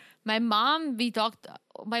Messenger. My mom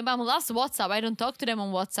loves WhatsApp. I don't talk to them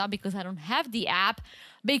on WhatsApp because I don't have the app.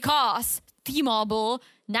 Because T-Mobile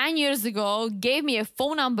 9 years ago gave me a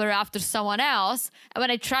phone number after someone else. And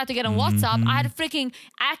when I tried to get on WhatsApp, I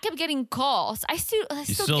kept getting calls. I still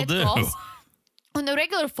get do. calls. on the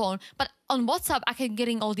regular phone, but on WhatsApp, I kept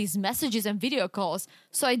getting all these messages and video calls.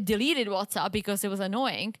 So I deleted WhatsApp because it was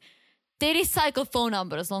annoying. They recycle phone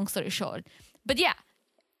numbers, long story short. But yeah,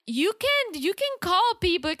 you can call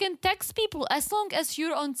people, you can text people as long as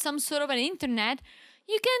you're on some sort of an internet.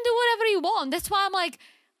 You can do whatever you want. That's why I'm like,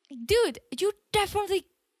 dude, you definitely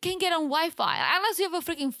can get on Wi-Fi. Unless you have a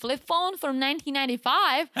freaking flip phone from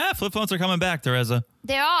 1995. Flip phones are coming back, Teresa.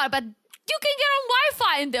 They are, but you can get on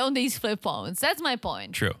Wi-Fi on these flip phones. That's my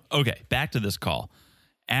point. True. Okay, back to this call.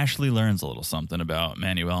 Ashley learns a little something about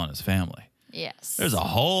Manuel and his family. Yes. There's a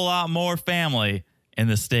whole lot more family in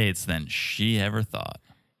the States than she ever thought.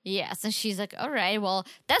 Yes, and she's like, all right, well,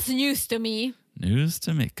 that's news to me. News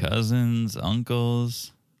to me. Cousins,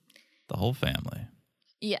 uncles, the whole family.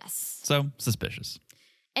 Yes. So, suspicious.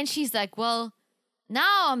 And she's like, well,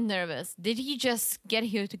 now I'm nervous. Did he just get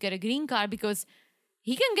here to get a green card? Because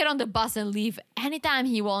he can get on the bus and leave anytime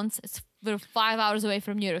he wants. We're 5 hours away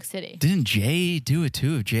from New York City. Didn't Jay do it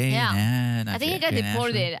too? Jay yeah. I think he got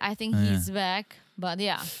deported. I think he's back. But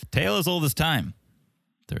yeah. Tale as old as time.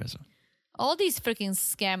 Teresa. All these freaking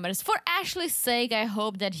scammers. For Ashley's sake, I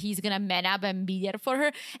hope that he's gonna man up and be there for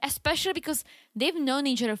her. Especially because they've known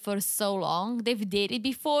each other for so long. They've dated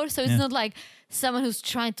before. So it's not like someone who's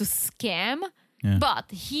trying to scam. Yeah.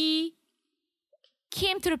 But he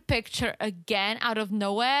came to the picture again out of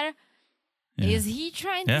nowhere. Yeah. Is he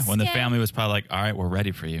trying to scam? Yeah, when the family was probably like, all right, we're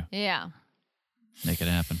ready for you. Yeah. Make it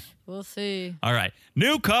happen. We'll see. All right.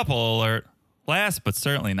 New couple alert. Last but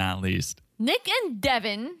certainly not least. Nick and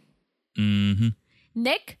Devin. Mm-hmm.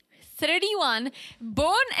 Nick, 31,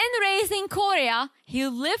 born and raised in Korea. He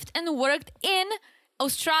lived and worked in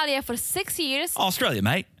Australia for 6 years. Australia,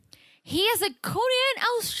 mate. He has a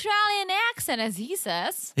Korean-Australian accent, as he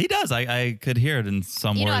says. He does. I could hear it in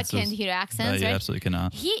some words. words. You know I can't hear accents, you right? absolutely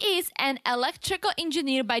cannot. He is an electrical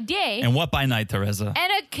engineer by day. And what by night, Teresa?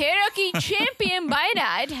 And a karaoke champion by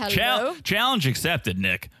night. Hello. Challenge accepted,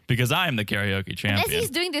 Nick, because I am the karaoke champion. As he's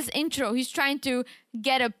doing this intro, he's trying to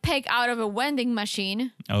get a pig out of a vending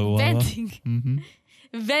machine. Oh, vending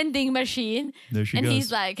machine. There she goes. goes. And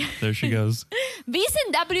he's like... There she goes. B's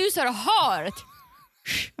and W's are hard.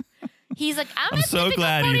 He's like, I'm a so typical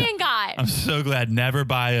Korean guy. I'm so glad. Never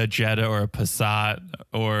buy a Jetta or a Passat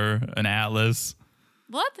or an Atlas.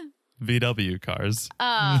 What? VW cars.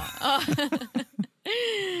 I'm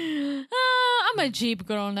a Jeep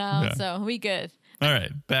girl now, so we good. All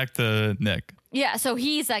right, back to Nick. Yeah, so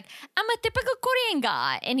he's like, I'm a typical Korean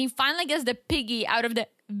guy. And he finally gets the piggy out of the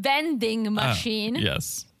vending machine.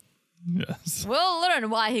 Yes. We'll learn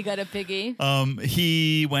why he got a piggy.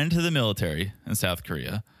 He went to the military in South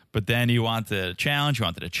Korea. But then he wanted a challenge, he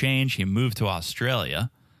wanted a change. He moved to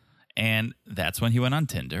Australia, and that's when he went on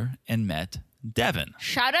Tinder and met Devin.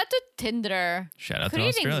 Shout out to Tinder. Shout out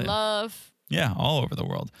Creating to Australia. Love. Yeah, all over the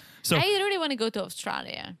world. So I really want to go to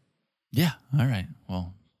Australia. Yeah, all right.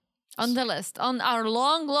 Well, on the list, on our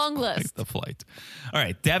long, long list. The flight. All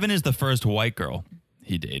right, Devin is the first white girl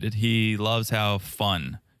he dated. He loves how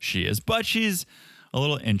fun she is, but she's a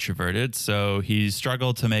little introverted, so he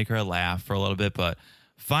struggled to make her laugh for a little bit, but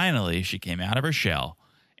finally, she came out of her shell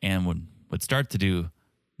and would start to do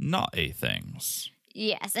naughty things.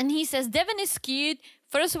 Yes, and he says, Devin is cute,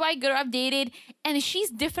 first white girl I've dated, and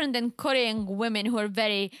she's different than Korean women who are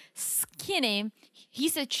very skinny. He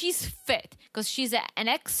said she's fit because she's an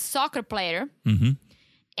ex-soccer player. Mm-hmm.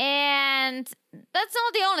 And that's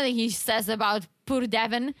not the only thing he says about poor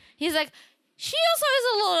Devin. He's like, she also is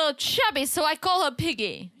a little chubby, so I call her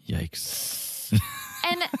Piggy. Yikes.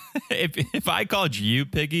 And if I called you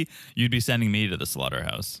Piggy, you'd be sending me to the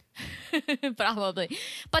slaughterhouse. Probably.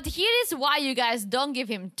 But here is why you guys don't give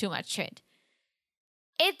him too much shit.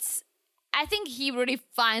 I think he really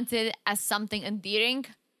finds it as something endearing.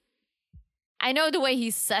 I know the way he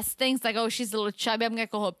says things like, oh, she's a little chubby, I'm going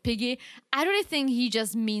to call her Piggy. I really think he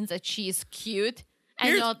just means that she's cute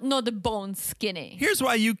and not the bone skinny. Here's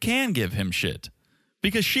why you can give him shit.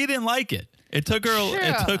 Because she didn't like it. It took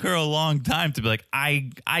her a long time to be like, I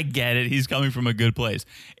get it. He's coming from a good place.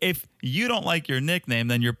 If you don't like your nickname,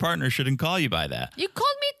 then your partner shouldn't call you by that. You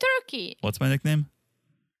called me Turkey. What's my nickname?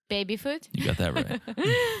 Babyfoot. You got that right.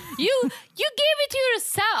 You gave it to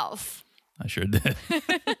yourself. I sure did.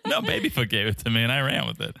 No, Babyfoot gave it to me and I ran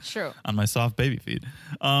with it. True. On my soft baby feet.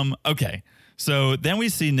 Okay. So then we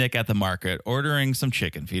see Nick at the market ordering some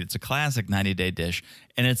chicken feet. It's a classic 90-day dish,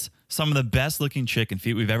 and it's some of the best-looking chicken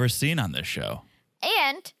feet we've ever seen on this show.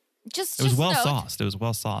 And it was well sauced. It was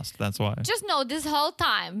well sauced. That's why. Just know this whole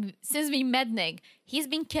time, since we met Nick, he's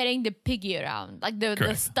been carrying the piggy around, like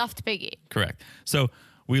the stuffed piggy. Correct. So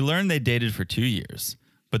we learned they dated for 2 years,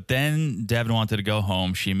 But then Devin wanted to go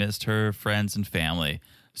home. She missed her friends and family.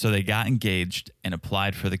 So they got engaged and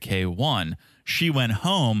applied for the K1. She went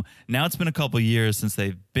home. Now it's been a couple years since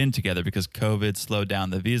they've been together because COVID slowed down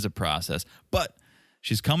the visa process. But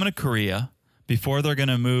she's coming to Korea before they're going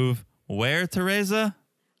to move. Where, Teresa?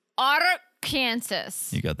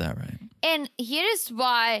 Arkansas. You got that right. And here is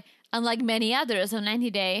why, unlike many others on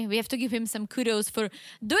 90 Day, we have to give him some kudos for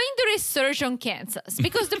doing the research on Kansas.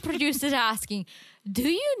 Because the producer is asking, do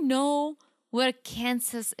you know where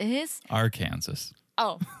Kansas is? Arkansas.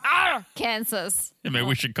 Oh, Arkansas. Yeah, maybe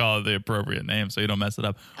we should call it the appropriate name so you don't mess it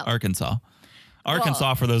up. Arkansas.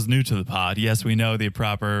 Arkansas, for those new to the pod. Yes, we know the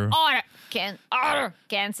proper...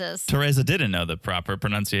 Arkansas. Teresa didn't know the proper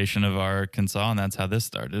pronunciation of Arkansas, and that's how this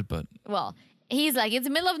started, but... Well, he's like, it's the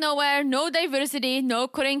middle of nowhere, no diversity, no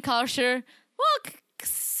Korean culture. Well,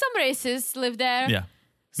 some races live there. Yeah.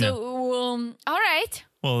 So, all right.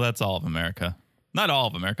 Well, that's all of America. Not all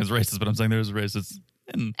of America's racist, but I'm saying there's racists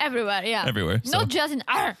in... Everywhere, yeah. Everywhere. Not just in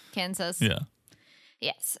Arkansas. Yeah.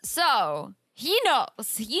 Yes. So... He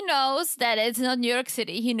knows that it's not New York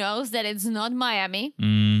City. He knows that it's not Miami.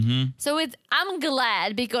 Mm-hmm. So I'm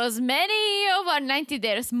glad because many of our 90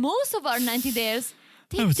 days, most of our 90 days,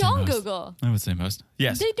 they don't Google. I would say most.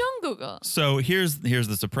 Yes. They don't Google. So here's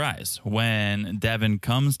the surprise. When Devin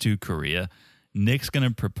comes to Korea, Nick's going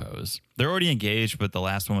to propose. They're already engaged, but the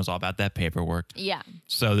last one was all about that paperwork. Yeah.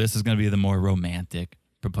 So this is going to be the more romantic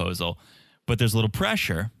proposal. But there's a little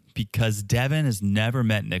pressure. Because Devin has never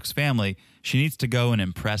met Nick's family, she needs to go and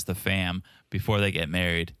impress the fam before they get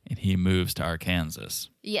married, and he moves to Arkansas.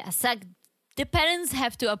 Yes, like the parents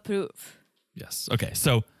have to approve. Yes. Okay,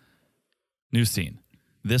 so new scene.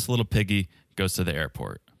 This little piggy goes to the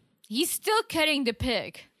airport. He's still carrying the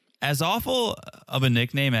pig. As awful of a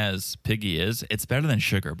nickname as Piggy is, it's better than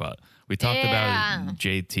Sugar Butt. We talked about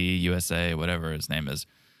JT, USA, whatever his name is.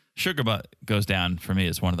 Sugar Butt goes down for me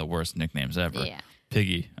as one of the worst nicknames ever. Yeah.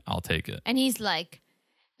 Piggy, I'll take it. And he's like,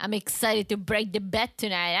 I'm excited to break the bed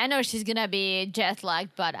tonight. I know she's going to be jet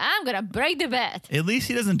lagged, but I'm going to break the bed. At least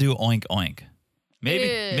he doesn't do oink oink.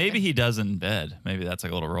 Maybe he does in bed. Maybe that's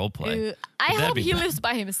like a little role play. I hope he lives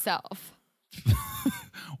by himself.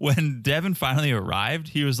 When Devin finally arrived,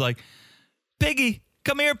 he was like, Piggy,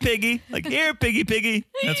 come here, Piggy. Like, here, Piggy, Piggy.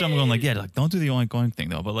 That's what I'm going like, yeah, like, don't do the oink oink thing,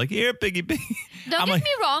 though. But like, here, Piggy, Piggy. Don't get me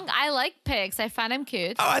wrong. I like pigs. I find them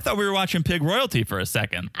cute. Oh, I thought we were watching Pig Royalty for a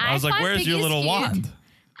second. I was like, where's your little wand?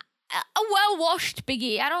 A well-washed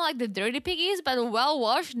piggy. I don't like the dirty piggies, but a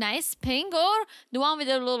well-washed, nice pink, or the one with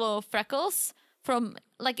the little freckles from,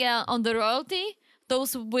 like, on the Royalty.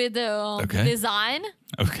 Those with the design.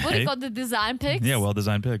 Okay. What do you call the design pigs? Yeah,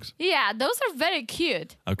 well-designed pigs. Yeah, those are very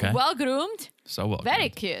cute. Okay. Well-groomed. So well. Very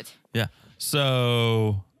cute. Yeah.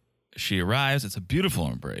 So she arrives. It's a beautiful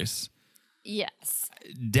embrace. Yes.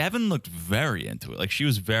 Devin looked very into it. Like, she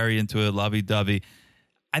was very into it, lovey-dovey.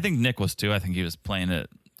 I think Nick was too. I think he was playing it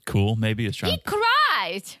cool, maybe. He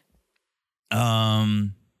cried.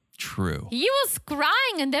 True. He was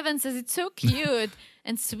crying, and Devin says it's so cute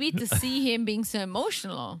and sweet to see him being so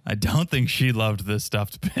emotional. I don't think she loved this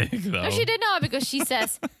stuffed pig, though. No, she did not, because she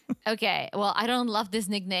says, okay, well, I don't love this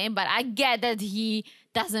nickname, but I get that he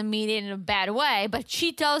doesn't mean it in a bad way. But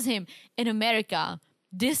she tells him, in America,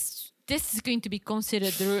 this is going to be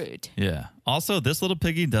considered rude. Yeah. Also, this little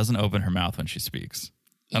piggy doesn't open her mouth when she speaks.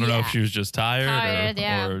 I don't know if she was just tired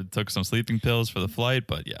or took some sleeping pills for the flight,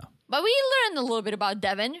 but yeah. But we learned a little bit about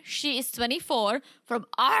Devin. She is 24 from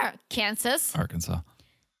Arkansas.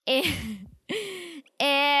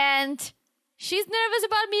 And she's nervous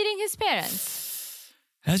about meeting his parents.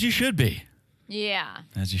 As you should be. Yeah.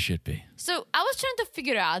 As you should be. So I was trying to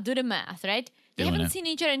figure out, do the math, right? They haven't seen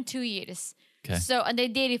each other in 2 years. Okay. So, and they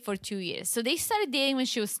dated for 2 years. So they started dating when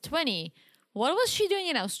she was 20. What was she doing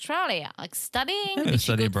in Australia? Like studying? Yeah, Did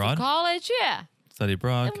study she go abroad. To college? Yeah. Study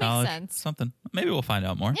abroad, That college, makes sense. something. Maybe we'll find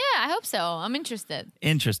out more. Yeah, I hope so. I'm interested.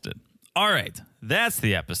 All right. That's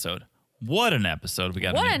the episode. What an episode. We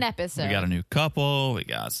got an episode. We got a new couple. We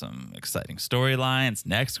got some exciting storylines.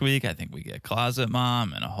 Next week, I think we get Closet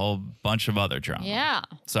Mom and a whole bunch of other drama. Yeah.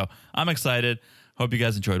 So I'm excited. Hope you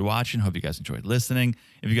guys enjoyed watching. Hope you guys enjoyed listening.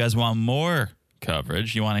 If you guys want more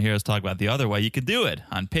coverage, you want to hear us talk about the other way, you can do it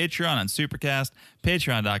on Patreon, on Supercast,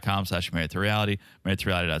 patreon.com/marriedtoreality,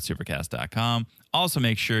 marriedtoreality.supercast.com. Also,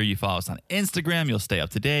 make sure you follow us on Instagram. You'll stay up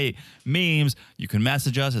to date. Memes. You can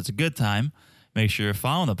message us. It's a good time. Make sure you're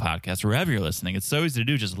following the podcast wherever you're listening. It's so easy to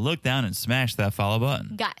do. Just look down and smash that follow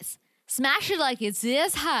button. Guys, smash it like it's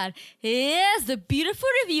this hot. Here's the beautiful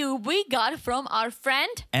review we got from our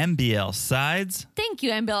friend MBL Sides. Thank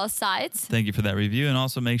you, MBL Sides. Thank you for that review. And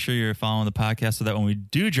also make sure you're following the podcast so that when we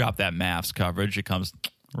do drop that MAFS coverage, it comes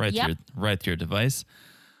right to your device.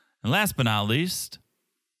 And last but not least,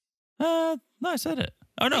 no, I said it.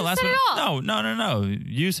 Oh no, no.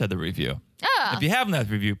 You said the review. Oh. If you haven't left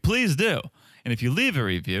a review, please do. And if you leave a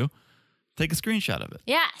review, take a screenshot of it.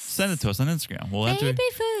 Yes. Send it to us on Instagram. We'll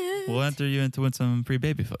enter you in to win some free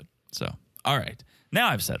baby food. So, all right. Now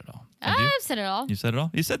I've said it all. I've said it all. You said it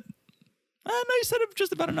all? You said... no, you said it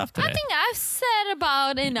just about enough today. I think I've said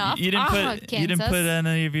about enough. You didn't put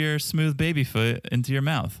any of your smooth baby foot into your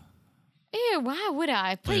mouth. Ew, why would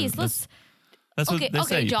I? Please, let's... That's what they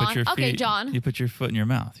say. John. John. You put your foot in your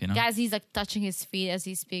mouth, you know? Guys, he's like touching his feet as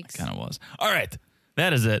he speaks. Kind of was. All right.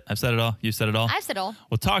 That is it. I've said it all. You said it all. I've said it all.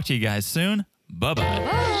 We'll talk to you guys soon. Bye-bye.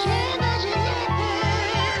 Bye.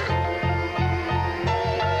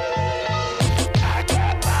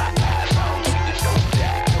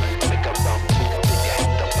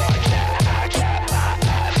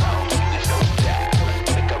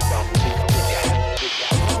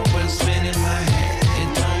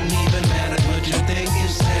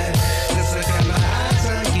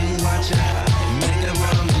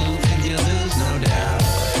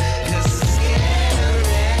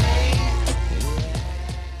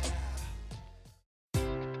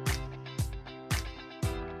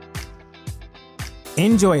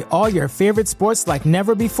 Enjoy all your favorite sports like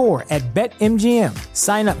never before at BetMGM.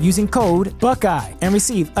 Sign up using code Buckeye and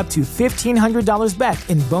receive up to $1,500 back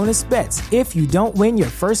in bonus bets if you don't win your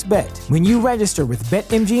first bet. When you register with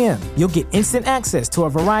BetMGM, you'll get instant access to a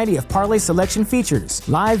variety of parlay selection features,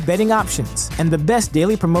 live betting options, and the best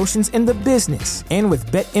daily promotions in the business. And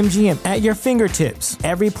with BetMGM at your fingertips,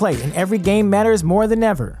 every play and every game matters more than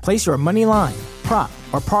ever. Place your money line, prop,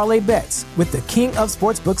 or parlay bets with the king of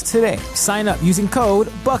sportsbooks today. Sign up using code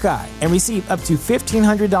Buckeye and receive up to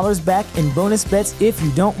 $1,500 back in bonus bets if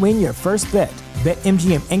you don't win your first bet.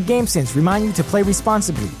 BetMGM and GameSense remind you to play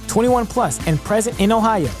responsibly. 21 plus and present in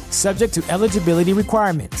Ohio, subject to eligibility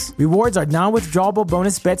requirements. Rewards are non-withdrawable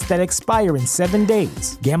bonus bets that expire in 7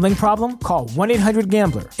 days. Gambling problem? Call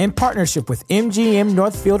 1-800-GAMBLER in partnership with MGM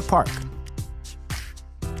Northfield Park.